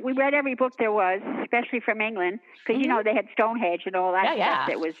we read every book there was, especially from England, because, you know, they had Stonehenge and all that stuff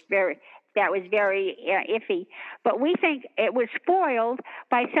that was very iffy. But we think it was spoiled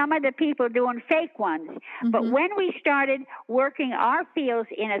by some of the people doing fake ones. But when we started working our fields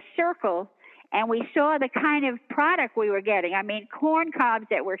in a circle, and we saw the kind of product we were getting, I mean, corn cobs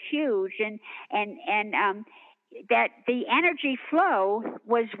that were huge, and that the energy flow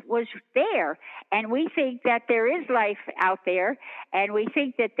was there. And we think that there is life out there, and we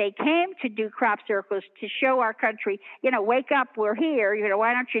think that they came to do crop circles to show our country, you know, wake up, we're here, you know,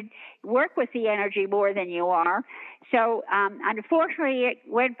 why don't you work with the energy more than you are? So unfortunately it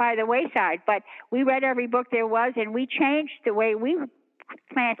went by the wayside, but we read every book there was, and we changed the way we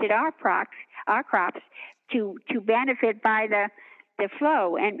planted our crops to benefit by the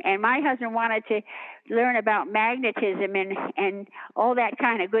flow. And my husband wanted to learn about magnetism and all that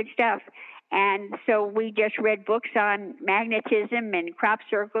kind of good stuff. And so we just read books on magnetism and crop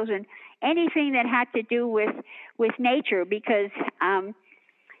circles and anything that had to do with nature, because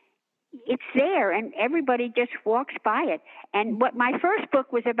it's there and everybody just walks by it. And what my first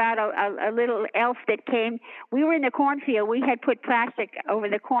book was about a little elf that came. We were in the cornfield. We had put plastic over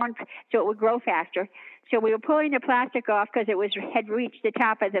the corn so it would grow faster. So we were pulling the plastic off because it had reached the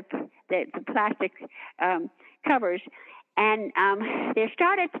top of the plastic covers. And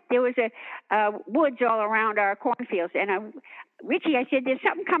there was a woods all around our cornfields. And Richie, I said, "There's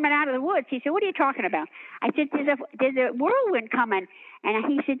something coming out of the woods." He said, "What are you talking about?" I said, there's a whirlwind coming. And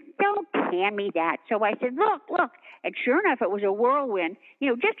he said, "Don't hand me that." So I said, look. And sure enough, it was a whirlwind, you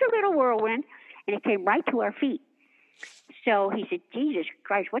know, just a little whirlwind. And it came right to our feet. So he said, "Jesus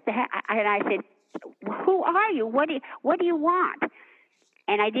Christ, what the heck?" And I said, "Who are you? What do you want?"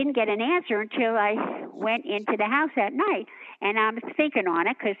 And I didn't get an answer until I went into the house that night. And I'm thinking on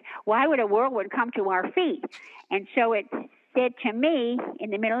it, because why would a whirlwind come to our feet? And so it said to me in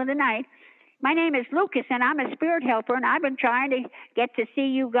the middle of the night, my name is Lucas, and I'm a spirit helper, and I've been trying to get to see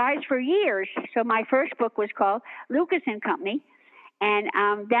you guys for years. So my first book was called Lucas and Company. And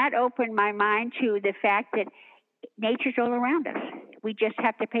that opened my mind to the fact that nature's all around us. We just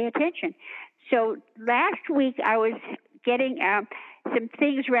have to pay attention. So last week I was getting some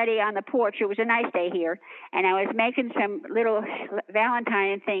things ready on the porch. It was a nice day here, and I was making some little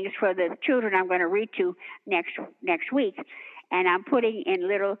Valentine things for the children I'm going to read to next week. And I'm putting in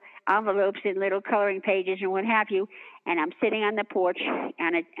little envelopes and little coloring pages and what have you. And I'm sitting on the porch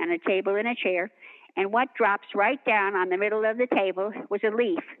on a table and a chair. And what drops right down on the middle of the table was a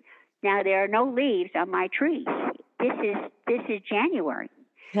leaf. Now, there are no leaves on my trees. This is January.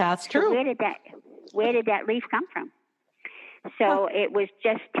 That's true. So where did that leaf come from? So it was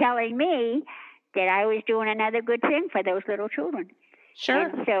just telling me that I was doing another good thing for those little children. Sure.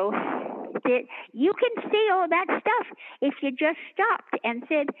 And so you can see all that stuff if you just stopped and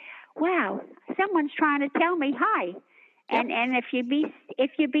said, wow, someone's trying to tell me hi. Yep. And if you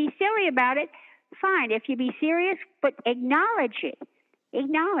be silly about it, fine. If you be serious, but acknowledge it.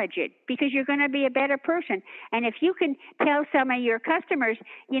 Acknowledge it, because you're going to be a better person. And if you can tell some of your customers,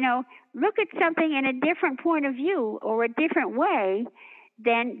 look at something in a different point of view or a different way,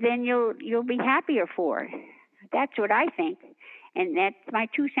 then you'll be happier for it. That's what I think. And that's my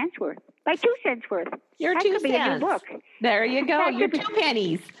 2 cents worth. My 2 cents worth. Your that 2 could cents. Be a new book. There you go. That Your 2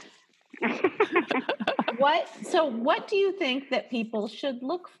 pennies. What do you think that people should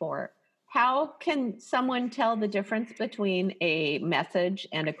look for? How can someone tell the difference between a message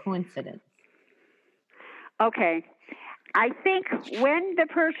and a coincidence? Okay. I think when the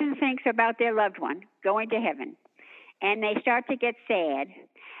person thinks about their loved one going to heaven, and they start to get sad,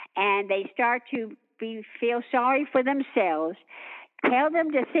 and they start to feel sorry for themselves, tell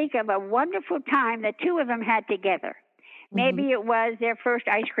them to think of a wonderful time the two of them had together. Maybe it was their first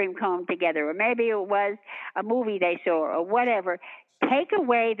ice cream cone together, or maybe it was a movie they saw, or whatever. Take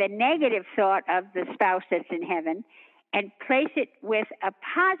away the negative thought of the spouse that's in heaven and place it with a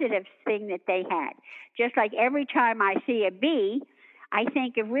positive thing that they had. Just like every time I see a bee, I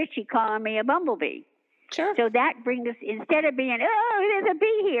think of Richie calling me a bumblebee. Sure. So that brings us, instead of being, oh, there's a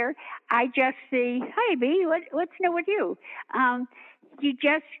bee here, I just see, hey, bee, what's new with you? You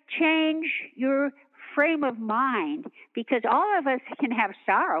just change your frame of mind, because all of us can have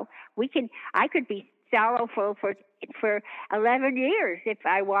sorrow. I could be sorrowful for 11 years if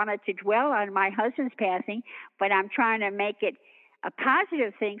I wanted to dwell on my husband's passing, but I'm trying to make it a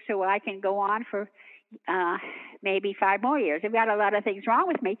positive thing so I can go on for maybe 5 more years. I've got a lot of things wrong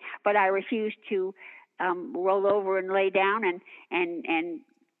with me, but I refuse to roll over and lay down and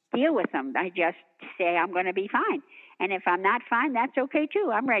deal with them. I just say I'm going to be fine. And if I'm not fine, that's okay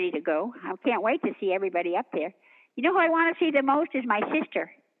too. I'm ready to go. I can't wait to see everybody up there. You know who I want to see the most is my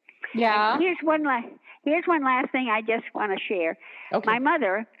sister. Yeah. And here's one last thing I just want to share. Okay. My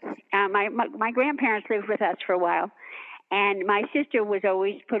mother, my grandparents lived with us for a while, and my sister was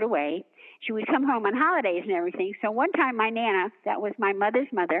always put away. She would come home on holidays and everything. So one time my Nana, that was my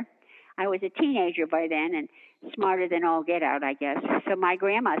mother's mother, I was a teenager by then and smarter than all get out, I guess. So my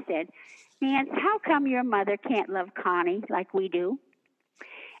grandma said, Nance, how come your mother can't love Connie like we do?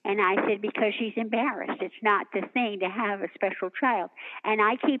 And I said, because she's embarrassed. It's not the thing to have a special child. And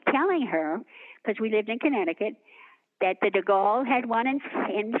I keep telling her, because we lived in Connecticut, that the de Gaulle had one in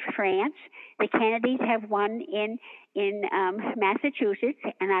France, the Kennedys have one in Massachusetts,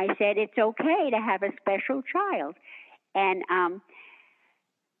 and I said it's okay to have a special child. And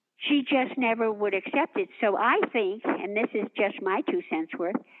she just never would accept it. So I think, and this is just my 2 cents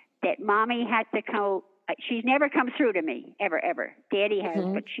worth, that Mommy had to come. She's never come through to me, ever. Daddy has,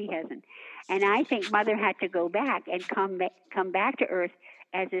 but she hasn't. And I think Mother had to go back and come back to Earth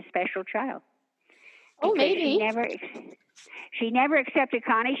as a special child. Oh, maybe. She never accepted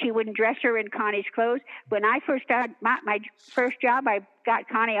Connie. She wouldn't dress her in Connie's clothes. When I first started my first job, I got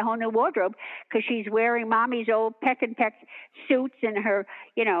Connie a whole new wardrobe because she's wearing Mommy's old peck and peck suits and her,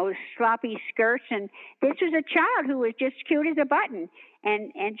 sloppy skirts. And this was a child who was just cute as a button.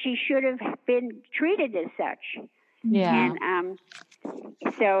 And she should have been treated as such. Yeah. And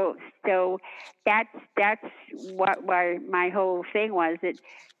so that's why my whole thing was that,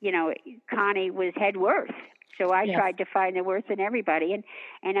 Connie had worth. So I tried to find the worth in everybody. And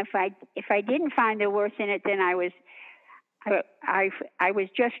if I didn't find the worth in it, then I was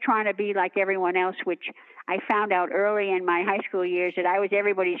just trying to be like everyone else, which I found out early in my high school years that I was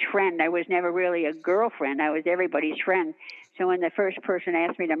everybody's friend. I was never really a girlfriend. I was everybody's friend. So when the first person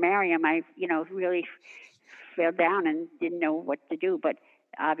asked me to marry him, I, really fell down and didn't know what to do. But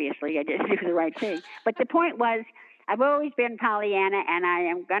obviously, I didn't do the right thing. But the point was, I've always been Pollyanna, and I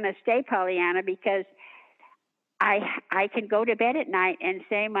am going to stay Pollyanna because I can go to bed at night and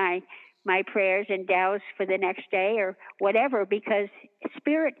say my prayers and dows for the next day or whatever, because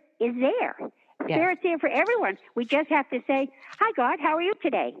Spirit is there. Yes. Spirit's there for everyone. We just have to say, "Hi, God, how are you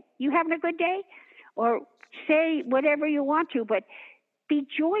today? You having a good day?" Or say whatever you want to, but be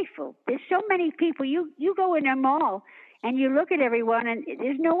joyful. There's so many people. You go in a mall and you look at everyone, and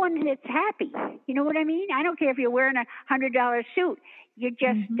there's no one that's happy. You know what I mean? I don't care if you're wearing a $100 suit. You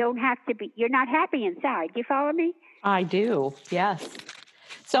just don't have to be. You're not happy inside. You follow me? I do. Yes.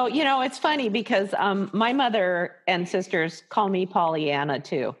 So, it's funny because my mother and sisters call me Pollyanna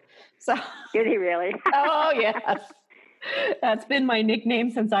too. So, Do they really? oh, yes. That's been my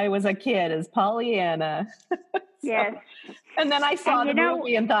nickname since I was a kid, is Pollyanna. Yes. And then I saw the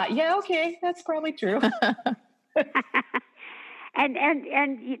movie and thought, yeah, okay, that's probably true. And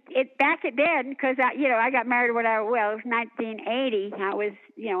it back then, because I got married when it was 1980.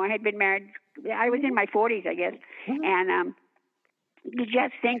 I had been married. I was in my 40s, I guess. Mm-hmm. And you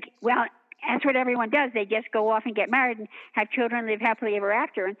just think, well, that's what everyone does. They just go off and get married and have children, live happily ever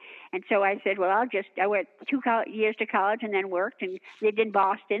after. And so I said, well, I went 2 years to college and then worked and lived in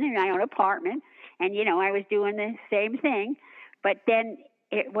Boston in my own apartment. And, I was doing the same thing. But then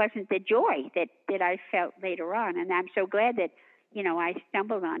it wasn't the joy that I felt later on. And I'm so glad that, I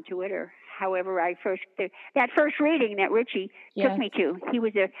stumbled onto it, or however that first reading that Richie took me to. He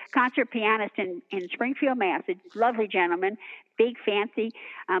was a concert pianist in Springfield, Mass. A lovely gentleman, big fancy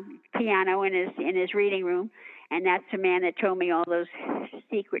piano in his reading room. And that's the man that told me all those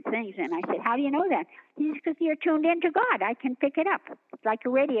secret things. And I said, how do you know that? He said, because you're tuned in to God. I can pick it up. It's like a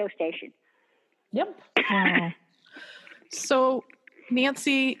radio station. Yep. Wow. So,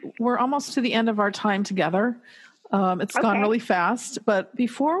 Nancy, we're almost to the end of our time together. It's gone really fast. But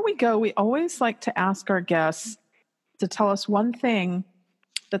before we go, we always like to ask our guests to tell us one thing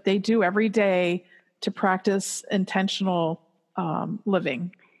that they do every day to practice intentional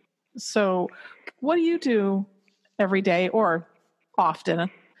living. So what do you do every day or often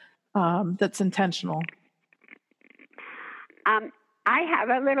that's intentional? I have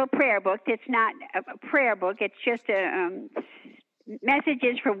a little prayer book. It's not a prayer book. It's just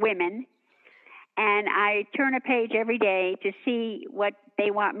messages for women. And I turn a page every day to see what they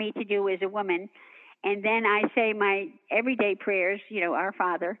want me to do as a woman. And then I say my everyday prayers, Our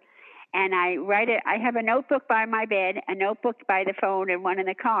Father. And I write it. I have a notebook by my bed, a notebook by the phone, and one in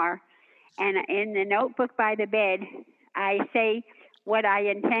the car. And in the notebook by the bed, I say what I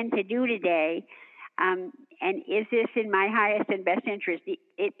intend to do today. And is this in my highest and best interest?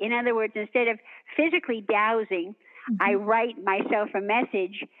 In other words, instead of physically dowsing, I write myself a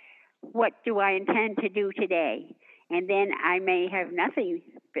message. What do I intend to do today? And then I may have nothing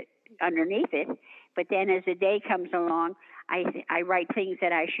underneath it, but then as the day comes along, I write things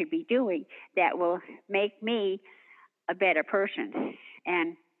that I should be doing that will make me a better person.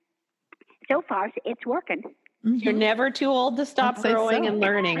 And so far, it's working. You're never too old to stop growing and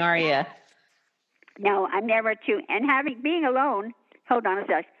learning, are you? No, I'm never too. And being alone, hold on a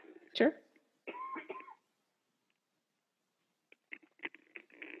sec. Sure.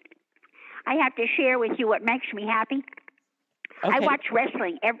 I have to share with you what makes me happy. Okay. I watch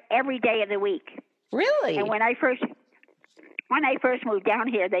wrestling every day of the week. Really? And when I first moved down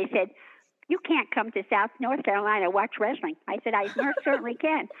here, they said, "You can't come to North Carolina and watch wrestling." I said, "I most certainly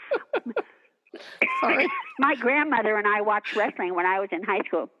can." Sorry. My grandmother and I watched wrestling when I was in high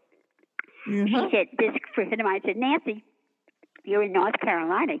school. She said, "This friend of mine said, Nancy, you're in North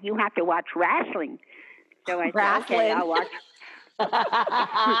Carolina. You have to watch wrestling." So I said, "Okay, I'll watch."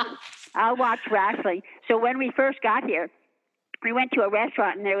 I'll watch wrestling. So when we first got here, we went to a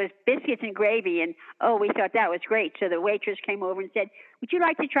restaurant and there was biscuits and gravy, and we thought that was great. So the waitress came over and said, "Would you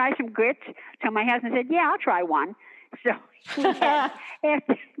like to try some grits?" So my husband said, "Yeah, I'll try one." So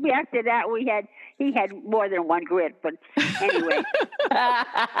after that, he had more than one grit, but anyway.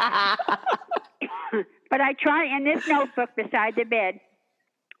 But I try in this notebook beside the bed,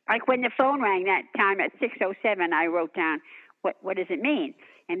 like when the phone rang that time at 6:07, I wrote down, what does it mean?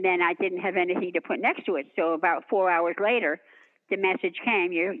 And then I didn't have anything to put next to it. So about 4 hours later, the message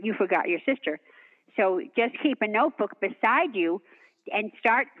came, you forgot your sister. So just keep a notebook beside you and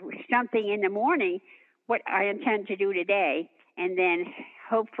start something in the morning, what I intend to do today. And then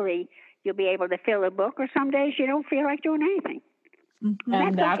hopefully you'll be able to fill a book, or some days you don't feel like doing anything. Mm-hmm.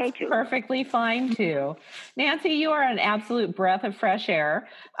 And that's okay too. perfectly fine too. Nancy, you are an absolute breath of fresh air.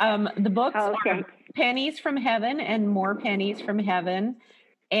 The books are Pennies from Heaven and More Pennies from Heaven.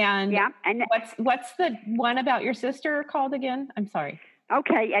 And and what's the one about your sister called again? I'm sorry.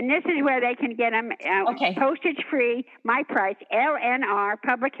 Okay, and this is where they can get them postage free, my price, LNR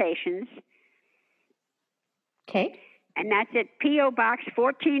Publications. Okay. And that's at P.O. Box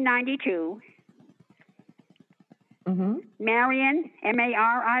 1492. Mm-hmm. Marion,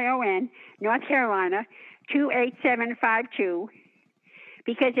 Marion, North Carolina, 28752.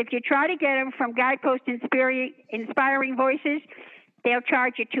 Because if you try to get them from Guidepost Inspiring Voices, they'll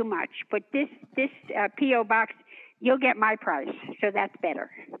charge you too much. But this P.O. Box, you'll get my price, so that's better.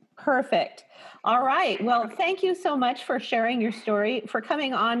 Perfect. All right. Well, thank you so much for sharing your story, for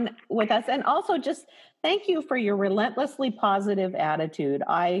coming on with us, and also just thank you for your relentlessly positive attitude.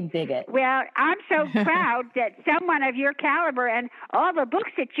 I dig it. Well, I'm so proud that someone of your caliber and all the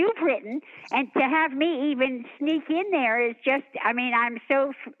books that you've written, and to have me even sneak in there is just, I mean, I'm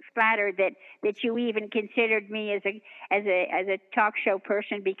so flattered that you even considered me as a talk show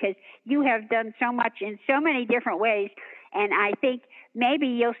person, because you have done so much in so many different ways. And I think maybe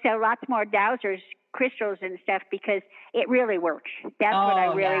you'll sell lots more dowsers, crystals and stuff, because it really works. That's what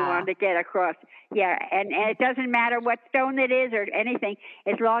I really wanted to get across. Yeah, and it doesn't matter what stone it is or anything,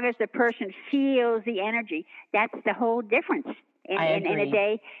 as long as the person feels the energy. That's the whole difference in a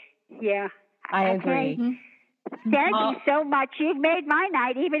day. Yeah. I agree. Thank you so much. You've made my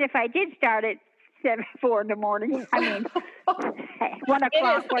night, even if I did start at 4 in the morning. I mean, 1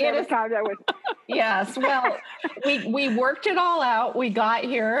 o'clock, whatever time that was. Yes. Well, we worked it all out. We got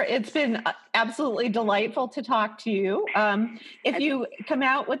here. It's been absolutely delightful to talk to you. If you come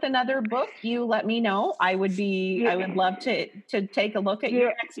out with another book, you let me know. I would love to take a look at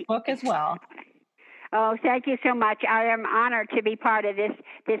your next book as well. Oh, thank you so much. I am honored to be part of this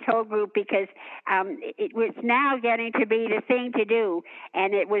whole group, because it was now getting to be the thing to do.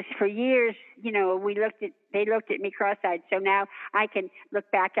 And it was for years, they looked at me cross-eyed. So now I can look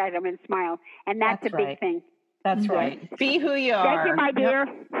back at them and smile. And that's a big thing. That's right. Be who you are. Thank you, my dear.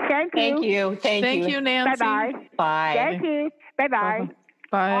 Yep. Thank you. Thank you, Nancy. Bye-bye. Bye. Thank you. Bye-bye.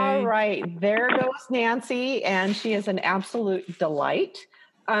 Bye. All right. There goes Nancy, and she is an absolute delight.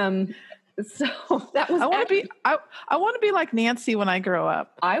 So that was. I want to be like Nancy when I grow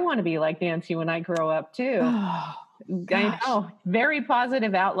up. I want to be like Nancy when I grow up too. Oh, I know. Very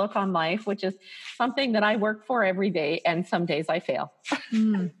positive outlook on life, which is something that I work for every day, and some days I fail.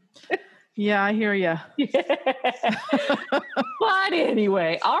 Yeah, I hear you. But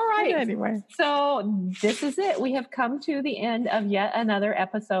anyway, all right. Anyway, so this is it. We have come to the end of yet another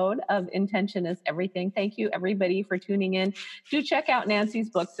episode of Intention is Everything. Thank you, everybody, for tuning in. Do check out Nancy's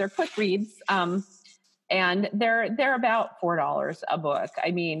books. They're quick reads, and they're about $4 a book.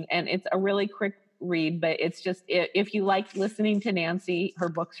 I mean, and it's a really quick read, but it's just, if you like listening to Nancy, her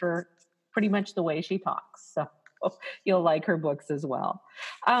books are pretty much the way she talks. So you'll like her books as well.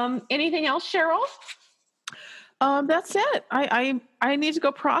 Anything else, Cheryl? That's it. I need to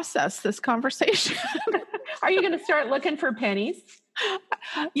go process this conversation. Are you going to start looking for pennies?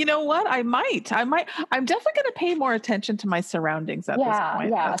 You know what? I might. I'm definitely going to pay more attention to my surroundings at this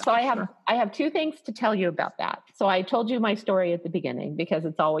point. Yeah. So I have two things to tell you about that. So I told you my story at the beginning, because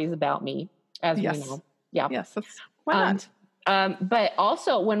it's always about me, as we know. Yeah. Yes. Why not? But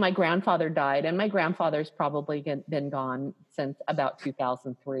also when my grandfather died, and my grandfather's probably been gone since about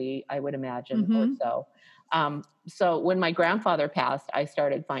 2003, I would imagine, or so. So when my grandfather passed, I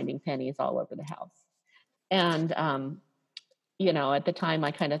started finding pennies all over the house. And, at the time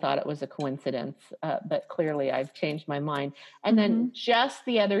I kind of thought it was a coincidence, but clearly I've changed my mind. And then just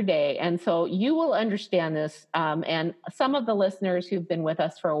the other day, and so you will understand this, and some of the listeners who've been with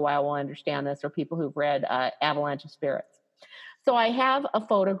us for a while will understand this, or people who've read Avalanche of Spirits. So I have a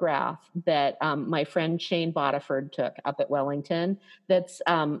photograph that my friend Shane Bodiford took up at Wellington. That's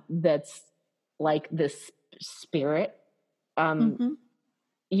like this spirit.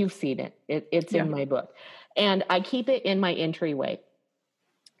 You've seen it. It's in my book, and I keep it in my entryway.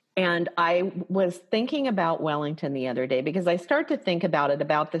 And I was thinking about Wellington the other day, because I start to think about it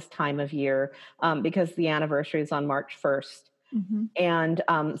about this time of year, because the anniversary is on March 1st. And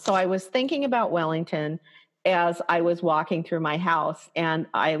so I was thinking about Wellington as I was walking through my house, and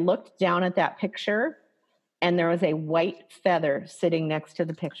I looked down at that picture, and there was a white feather sitting next to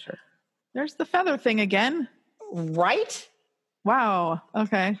the picture. There's the feather thing again. Right? Wow.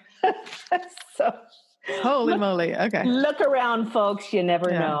 Okay. So holy moly. Okay. Look around, folks. You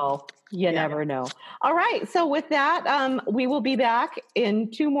never know. You never know. All right. So with that, we will be back in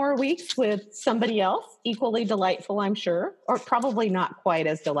 2 more weeks with somebody else equally delightful, I'm sure, or probably not quite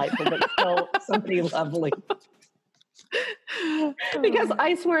as delightful, but still somebody lovely. Because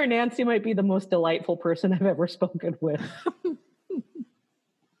I swear Nancy might be the most delightful person I've ever spoken with.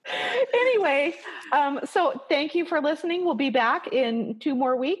 Anyway, so thank you for listening. We'll be back in 2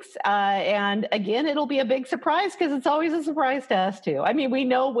 more weeks. And again, it'll be a big surprise because it's always a surprise to us too. I mean, we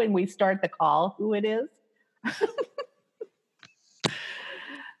know when we start the call who it is,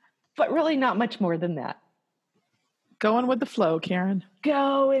 but really not much more than that. Going with the flow, Karen.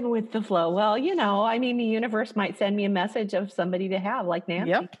 Going with the flow. Well, I mean, the universe might send me a message of somebody to have like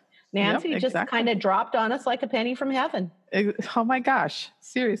Nancy. Yep. Nancy just kind of dropped on us like a penny from heaven. Oh my gosh.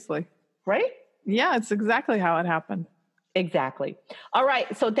 Seriously. Right? Yeah, it's exactly how it happened. Exactly. All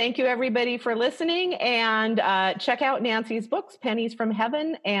right. So thank you everybody for listening, and check out Nancy's books, Pennies from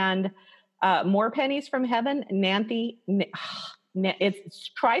Heaven and More Pennies from Heaven.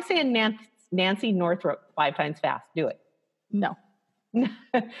 Try saying Nancy Northrop 5 times fast. Do it. No.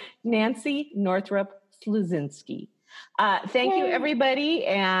 Nancy Northrop Sluzinski. Thank you, everybody,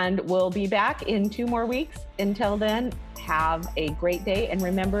 and we'll be back in 2 more weeks. Until then, have a great day, and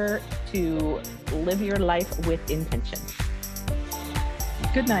remember to live your life with intention.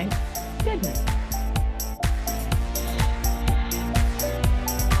 Good night. Good night.